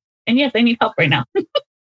happy. And yes, I need help right now.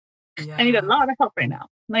 I need a lot of help right now.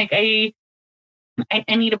 Like I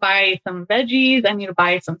need to buy some veggies. I need to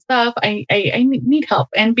buy some stuff. I need help.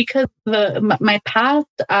 And because my past,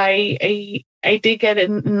 I did get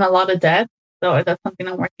in a lot of debt. So that's something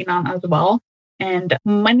I'm working on as well. And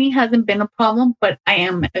money hasn't been a problem, but I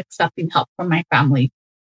am accepting help from my family.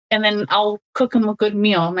 And then I'll cook them a good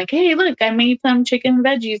meal. I'm like, hey, look, I made some chicken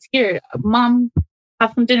veggies here. Mom,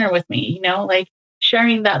 have some dinner with me, like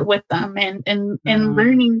sharing that with them and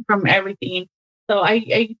learning from everything. So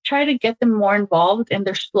I try to get them more involved and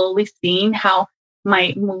they're slowly seeing how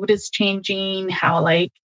my mood is changing, how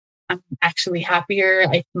like I'm actually happier.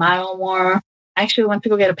 I smile more. I actually went to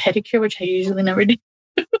go get a pedicure, which I usually never do.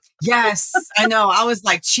 Yes, I know. I was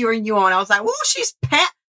like cheering you on. I was like, "Whoa,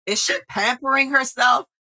 is she pampering herself?"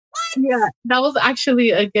 What? Yeah, that was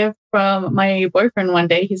actually a gift from my boyfriend one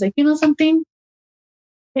day. He's like, you know something?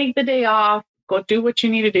 Take the day off. Go do what you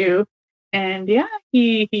need to do. And yeah,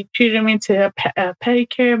 he treated me to a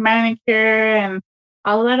pedicure, manicure, and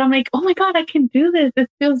all that. I'm like, oh my God, I can do this. This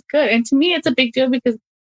feels good. And to me, it's a big deal because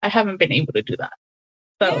I haven't been able to do that.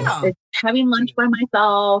 So Yeah. it's having lunch by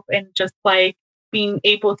myself and just like being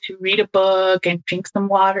able to read a book and drink some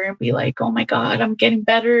water and be like, oh my God, I'm getting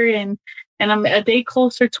better and I'm a day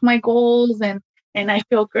closer to my goals and I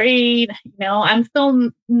feel great. You know, I'm still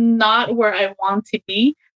not where I want to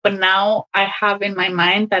be, but now I have in my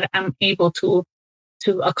mind that I'm able to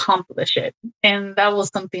accomplish it. And that was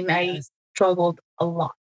something I Yes. struggled a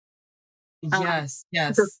lot. Yes. The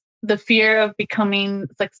Yes. the fear of becoming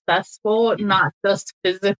successful, not just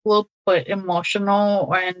physical but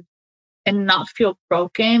emotional, and not feel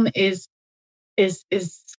broken is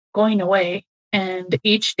going away. And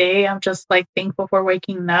each day I'm just like thankful for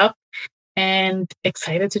waking up and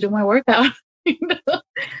excited to do my workout. You know?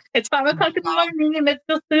 It's 5 o'clock in the Wow. morning and it's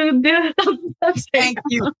just to do steps right Thank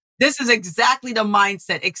you. This is exactly the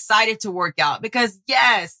mindset. Excited to work out because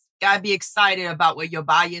yes, gotta be excited about what your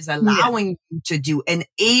body is now. Yeah. allowing you to do,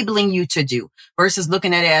 enabling you to do versus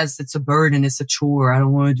looking at it as it's a burden. It's a chore. I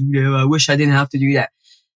don't want to do that. I wish I didn't have to do that.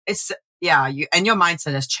 It's yeah, and your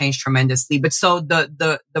mindset has changed tremendously. But so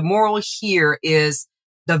the moral here is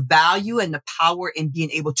the value and the power in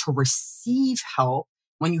being able to receive help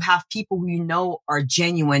when you have people who you know are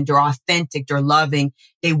genuine, they're authentic, they're loving,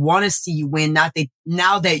 they want to see you win.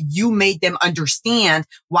 Now that you made them understand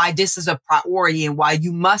why this is a priority and why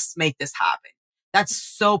you must make this happen. That's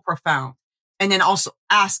so profound. And then also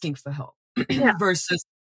asking for help Yeah. versus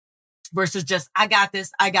just, I got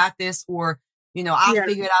this, or, I'll Yeah.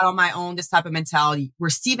 figure it out on my own, this type of mentality,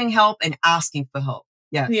 receiving help and asking for help.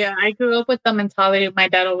 Yes. Yeah, I grew up with the mentality of my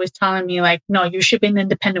dad always telling me, like, no, you should be an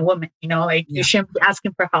independent woman, you know, like you Yeah. shouldn't be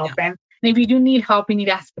asking for help. Yeah. And if you do need help, you need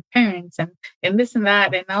to ask your parents and this and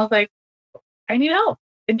that. And I was like, I need help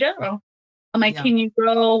in general. I'm like, Yeah. can you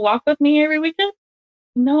go walk with me every weekend?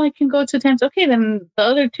 No, I can go 2 times. Okay, then the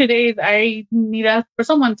other 2 days I need to ask for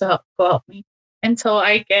someone to help me until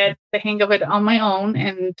I get the hang of it on my own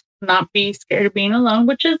and not be scared of being alone,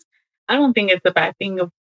 which is, I don't think it's a bad thing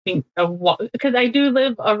of being because I do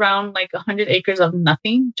live around like 100 acres of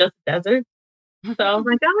nothing, just desert. So I was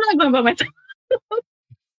like, I'm not going by myself.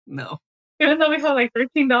 No. Even though we have like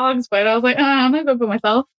 13 dogs, but I was like, I'm not going by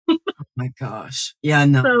myself. Oh my gosh. Yeah,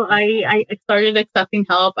 no. So I started accepting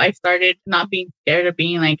help. I started not being scared of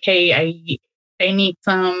being like, hey, I need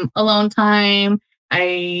some alone time.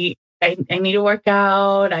 I need to work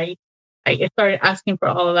out. I started asking for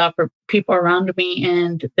all of that for people around me,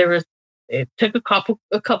 and it took a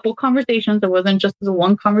couple conversations. It wasn't just the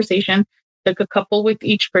one conversation. It took a couple with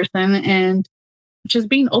each person, and just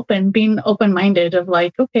being open minded of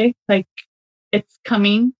like, okay, like it's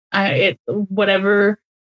coming. Whatever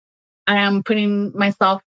I am putting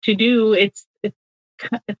myself to do, it's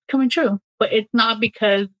coming true. But it's not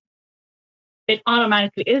because it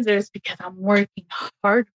automatically is there. It's because I'm working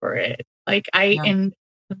hard for it. Yeah. And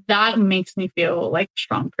that makes me feel like a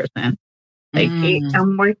strong person. Mm.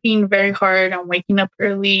 I'm working very hard. I'm waking up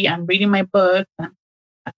early. I'm reading my books.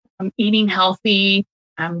 I'm eating healthy.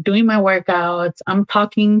 I'm doing my workouts. I'm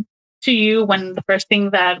talking to you when the first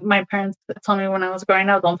thing that my parents told me when I was growing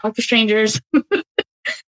up, don't talk to strangers.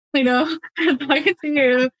 You know, talking to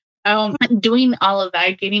you, doing all of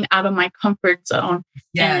that, getting out of my comfort zone,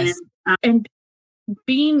 and Yes. and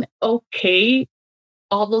being okay,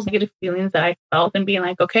 all those negative feelings that I felt, and being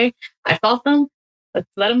like, okay, I felt them. Let's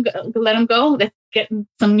let them go. Let them go. Let's get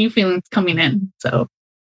some new feelings coming in. So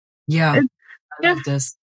Yeah. I yeah, love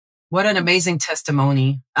this. What an amazing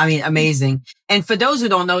testimony. I mean, amazing. And for those who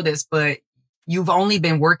don't know this, but you've only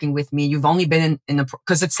been working with me. You've only been in the,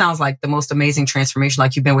 cause it sounds like the most amazing transformation.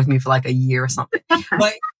 Like you've been with me for like a year or something,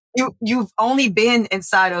 but you've only been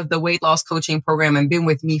inside of the weight loss coaching program and been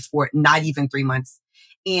with me for not even 3 months.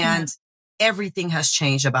 And everything has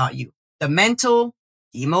changed about you. The mental,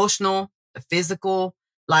 the emotional, the physical.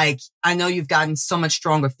 Like I know you've gotten so much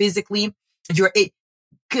stronger physically.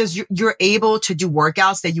 Because you're able to do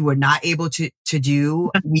workouts that you were not able to do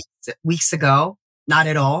weeks ago. Not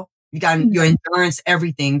at all. You got your endurance,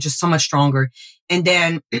 everything just so much stronger. And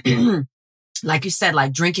then, like you said,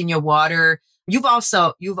 like drinking your water. You've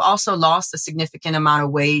also lost a significant amount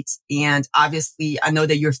of weight. And obviously I know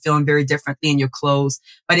that you're feeling very differently in your clothes,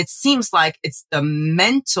 but it seems like it's the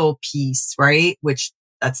mental piece, right? Which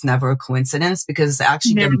that's never a coincidence because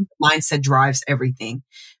actually the mindset drives everything.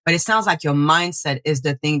 But it sounds like your mindset is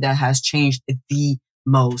the thing that has changed the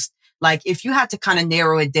most. Like if you had to kind of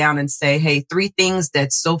narrow it down and say, hey, 3 things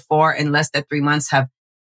that so far in less than 3 months have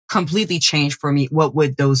completely changed for me, what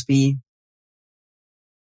would those be?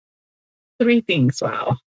 3 things.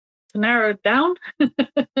 Wow. to narrow it down,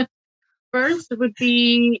 first would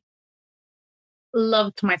be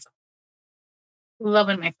love to myself,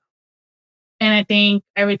 loving myself. And I think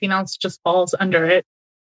everything else just falls under it.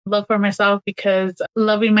 Love for myself, because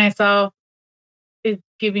loving myself is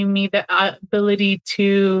giving me the ability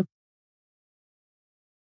to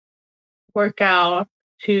work out,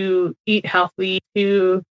 to eat healthy,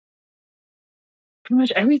 to pretty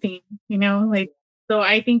much everything, like, so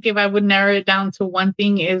I think if I would narrow it down to one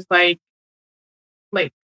thing is like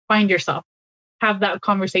find yourself, have that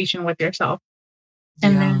conversation with yourself.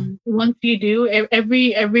 And Yeah. then once you do,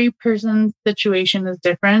 every person's situation is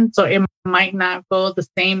different. So it might not go the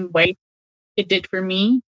same way it did for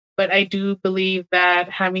me. But I do believe that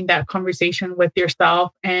having that conversation with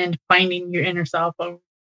yourself and finding your inner self, of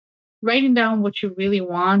writing down what you really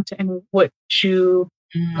want and what you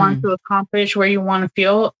want Mm. to accomplish, where you want to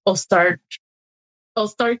feel, I'll start.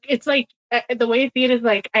 It's like the way I see it is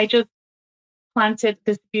like I just planted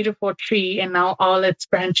this beautiful tree and now all its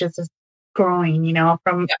branches is growing,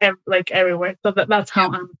 from Yeah. like everywhere. So that's Yeah.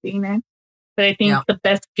 how I'm seeing it. But I think Yeah. the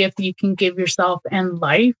best gift you can give yourself in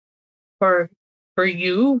life, for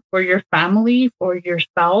you, for your family, for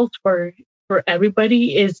yourself, for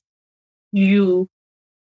everybody, is you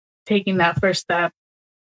taking that first step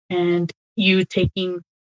and you taking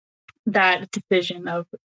that decision of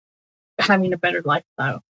having a better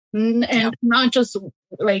lifestyle. Yeah. And not just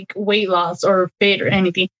like weight loss or fit or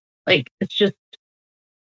anything. Like it's just,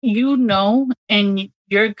 and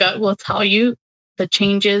your gut will tell you the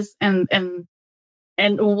changes and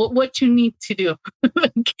what you need to do.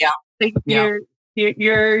 like, Yeah. like Yeah.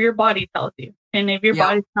 your body tells you. And if your Yeah.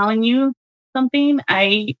 body's telling you something,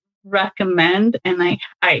 I recommend, and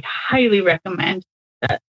I highly recommend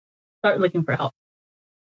that start looking for help.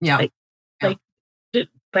 Yeah. Like Yeah. like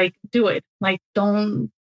like do it. Like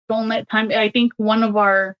don't let time. I think one of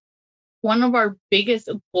our biggest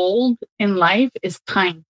goals in life is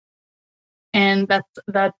time, and that's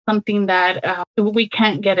something that we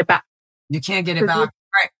can't get it back. You can't get it 'Cause back.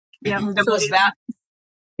 Right. yeah. The So most val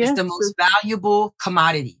It's yeah. the most valuable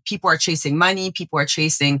commodity. People are chasing money. People are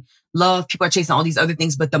chasing love. People are chasing all these other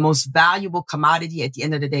things. But the most valuable commodity at the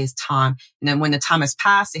end of the day is time. And then when the time has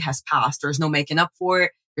passed, it has passed. There's no making up for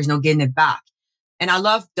it. There's no getting it back. And I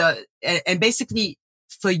love and basically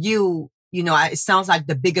for you, it sounds like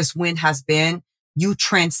the biggest win has been you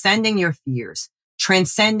transcending your fears,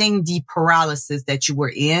 transcending the paralysis that you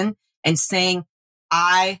were in and saying,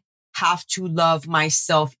 I have to love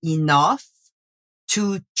myself enough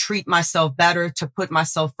to treat myself better, to put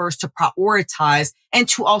myself first, to prioritize, and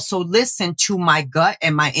to also listen to my gut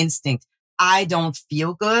and my instinct. I don't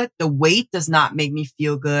feel good. The weight does not make me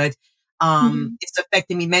feel good. Mhm. It's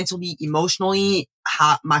affecting me mentally, emotionally,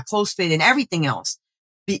 how my clothes fit and everything else.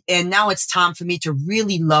 And now it's time for me to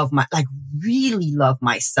really love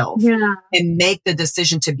myself Yeah. and make the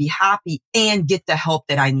decision to be happy and get the help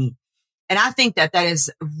that I need. And I think that is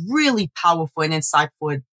really powerful and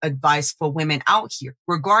insightful advice for women out here,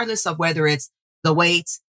 regardless of whether it's the weight,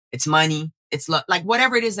 it's money, it's like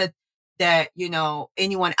whatever it is that,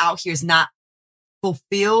 anyone out here is not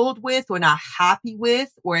fulfilled with or not happy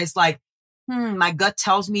with, or it's like, my gut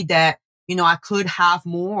tells me that, I could have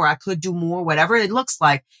more or I could do more, whatever it looks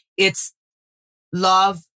like. It's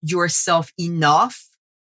love yourself enough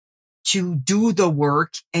to do the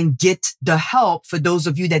work and get the help for those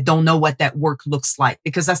of you that don't know what that work looks like.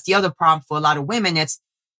 Because that's the other problem for a lot of women. It's,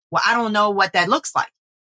 well, I don't know what that looks like.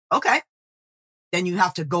 Okay. Then you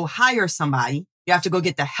have to go hire somebody. You have to go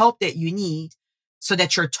get the help that you need so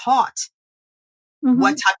that you're taught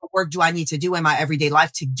what Mhm. type of work do I need to do in my everyday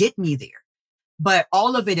life to get me there. But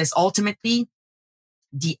all of it is ultimately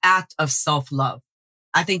the act of self-love.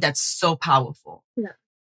 I think that's so powerful. Yeah.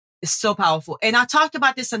 It's so powerful. And I talked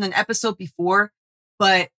about this in an episode before,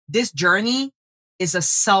 but this journey is a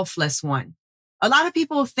selfless one. A lot of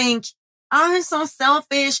people think, I'm so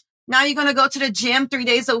selfish. Now you're going to go to the gym 3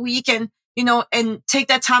 days a week and, and take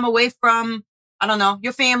that time away from, I don't know,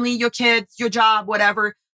 your family, your kids, your job,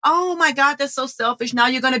 whatever. Oh my God, that's so selfish. Now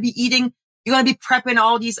you're going to be you're going to be prepping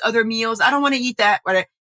all these other meals. I don't want to eat that.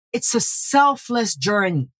 It's a selfless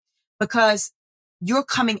journey because you're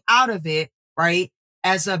coming out of it, right?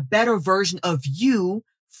 As a better version of you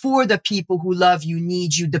for the people who love you,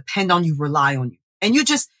 need you, depend on you, rely on you. And you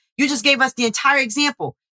just gave us the entire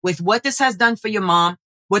example with what this has done for your mom,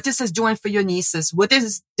 what this is doing for your nieces, what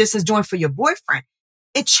this is doing for your boyfriend.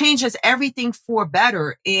 It changes everything for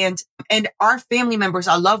better. And our family members,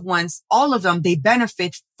 our loved ones, all of them, they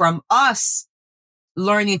benefit from us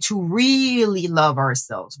learning to really love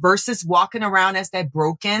ourselves versus walking around as that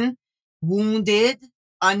broken, wounded,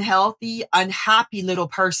 unhealthy, unhappy little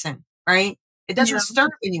person, right? It doesn't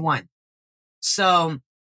serve anyone. So,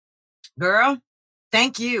 girl,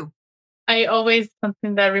 thank you.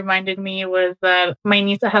 Something that reminded me was that my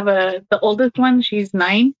niece, I have the oldest one, she's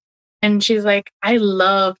 9. And she's like, I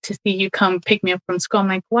love to see you come pick me up from school. I'm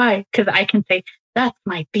like, why? Because I can say, that's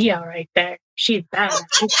my Tia right there. She's bad.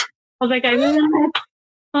 I was like, I love it.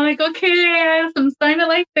 I'm like, okay, I'm starting to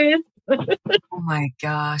like this. Oh my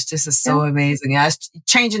gosh, this is so amazing. Yeah, it's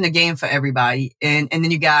changing the game for everybody. And then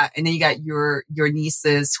you got your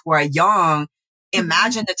nieces who are young.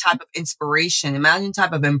 Imagine the type of inspiration, imagine the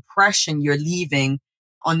type of impression you're leaving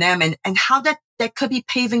on them and how that could be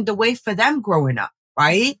paving the way for them growing up,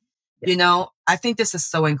 right? You know, I think this is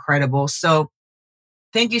so incredible. So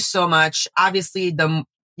thank you so much. Obviously, the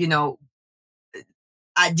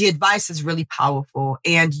advice is really powerful,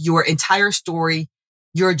 and your entire story,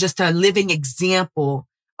 you're just a living example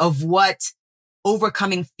of what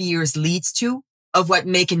overcoming fears leads to, of what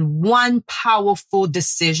making one powerful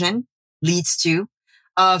decision leads to,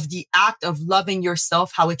 of the act of loving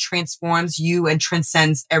yourself, how it transforms you and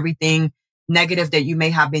transcends everything negative that you may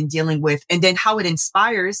have been dealing with, and then how it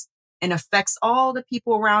inspires and affects all the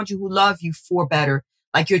people around you who love you for better.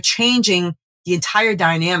 Like you're changing the entire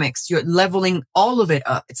dynamics. You're leveling all of it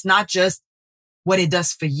up. It's not just what it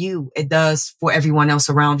does for you. It does for everyone else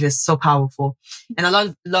around you. It's so powerful. And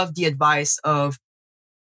I love the advice of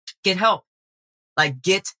get help, like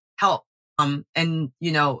get help. And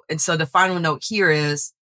so the final note here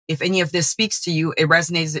is, if any of this speaks to you, it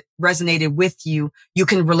resonated with you, you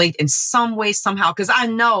can relate in some way, somehow. Cause I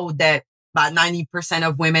know that about 90%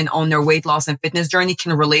 of women on their weight loss and fitness journey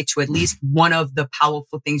can relate to at least one of the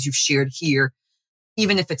powerful things you've shared here,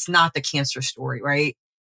 even if it's not the cancer story, right?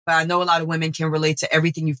 But I know a lot of women can relate to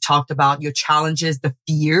everything you've talked about, your challenges, the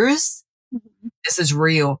fears. Mm-hmm. This is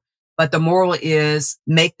real. But the moral is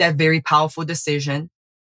make that very powerful decision,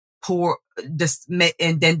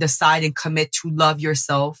 and then decide and commit to love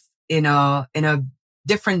yourself in a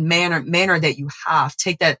different manner that you have.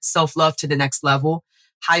 Take that self-love to the next level,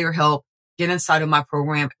 hire help, get inside of my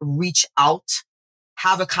program, reach out,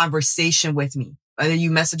 have a conversation with me. Whether you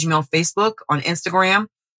message me on Facebook, on Instagram,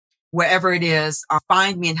 wherever it is,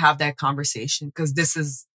 find me and have that conversation, because this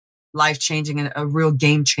is life-changing and a real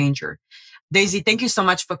game changer. Daisy, thank you so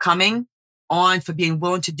much for coming on, for being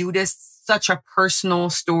willing to do this. Such a personal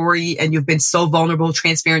story, and you've been so vulnerable,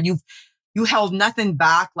 transparent. You held nothing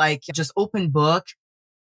back, like just open book.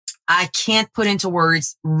 I can't put into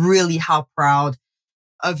words really how proud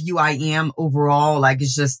of you I am overall. Like it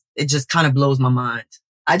just kind of blows my mind.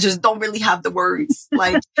 I just don't really have the words.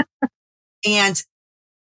 Like, and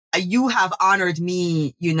you have honored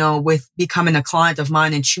me, with becoming a client of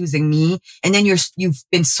mine and choosing me. And then you've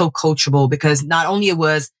been so coachable, because not only it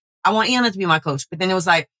was, I want Anna to be my coach, but then it was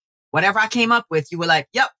like, whatever I came up with, you were like,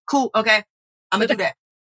 yep, cool. Okay. I'm going to do that.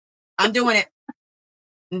 I'm doing it.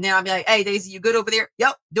 And then I'll be like, hey, Daisy, you good over there?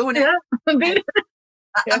 Yep. Doing it.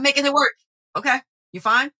 Yeah, I'm making it work. Okay. You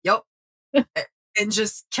fine? Yep. And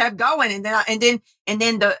just kept going. And then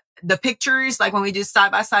the pictures, like when we do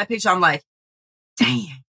side by side picture, I'm like,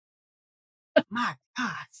 dang, my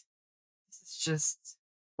God, this is just,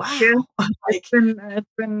 wow. Yeah, it's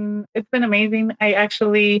been amazing. I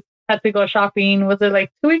actually had to go shopping. Was it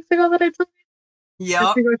like 2 weeks ago that I took it? Yeah.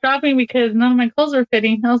 Had to go shopping because none of my clothes were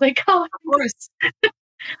fitting. I was like, oh, of course.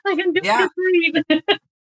 I can do it.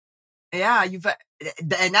 Yeah,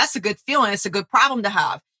 and that's a good feeling. It's a good problem to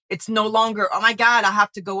have. It's no longer, oh my God, I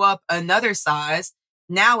have to go up another size.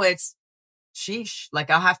 Now it's, sheesh, like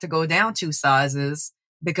I'll have to go down 2 sizes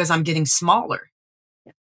because I'm getting smaller.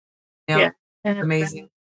 Yeah. And amazing.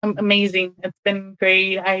 Amazing. It's been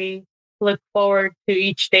great. I look forward to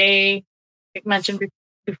each day. Like mentioned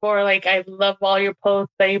before, like I love all your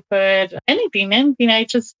posts that you put. Anything. Anything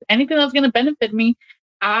that's going to benefit me,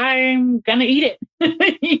 I'm going to eat it.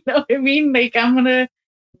 You know what I mean? Like I'm going to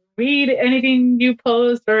read anything you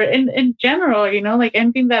post, or in general, like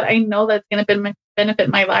anything that I know that's going to benefit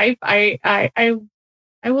my life. I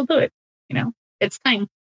will do it. It's time.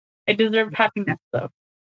 I deserve happiness. So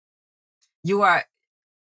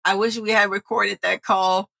I wish we had recorded that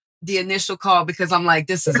call, the initial call, because I'm like,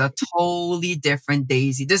 this is a totally different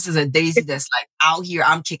Daisy. This is a Daisy that's like out here.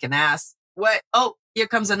 I'm kicking ass. What? Oh, here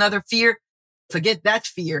comes another fear. Forget that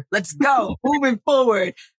fear. Let's go. Moving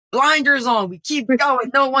forward. Blinders on. We keep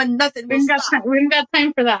going. Nothing will stop. We ain't got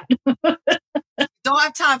time for that. Don't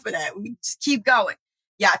have time for that. We just keep going.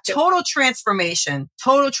 Yeah. Total transformation.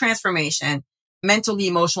 Mentally,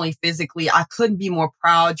 emotionally, physically. I couldn't be more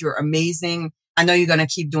proud. You're amazing. I know you're going to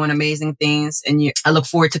keep doing amazing things, and I look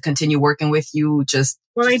forward to continue working with you.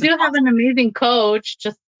 I do have an amazing coach,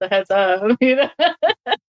 just a heads up.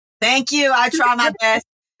 Thank you. I try my best,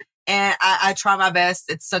 and I try my best.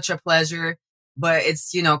 It's such a pleasure, but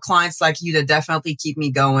it's, clients like you that definitely keep me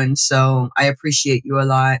going. So I appreciate you a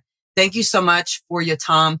lot. Thank you so much for your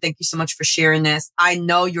time. Thank you so much for sharing this. I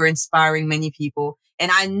know you're inspiring many people, and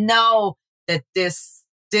I know that this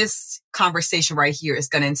conversation right here is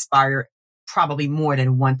going to inspire probably more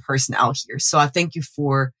than one person out here. So I thank you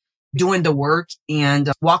for doing the work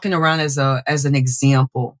and walking around as an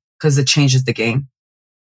example, because it changes the game.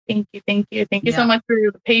 Thank you so much for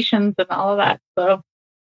your patience and all of that. So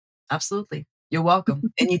absolutely, you're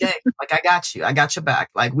welcome. Any day. Like, I got your back.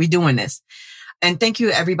 Like, we doing this. And thank you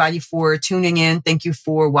everybody for tuning in. Thank you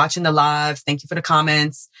for watching the live. Thank you for the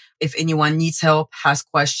comments. If anyone needs help, has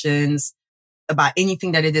questions about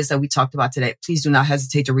anything that it is that we talked about today, please do not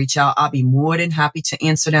hesitate to reach out. I'll be more than happy to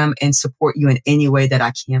answer them and support you in any way that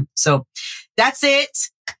I can. So that's it.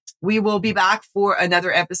 We will be back for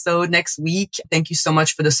another episode next week. Thank you so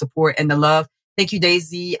much for the support and the love. Thank you,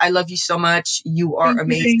 Daisy. I love you so much. You are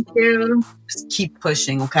amazing. Thank you. Just keep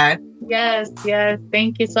pushing, okay? Yes.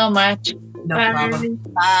 Thank you so much. No problem.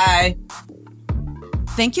 Bye.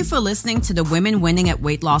 Thank you for listening to the Women Winning at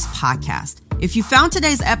Weight Loss podcast. If you found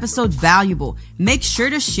today's episode valuable, make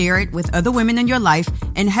sure to share it with other women in your life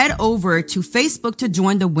and head over to Facebook to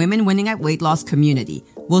join the Women Winning at Weight Loss community.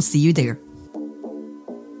 We'll see you there.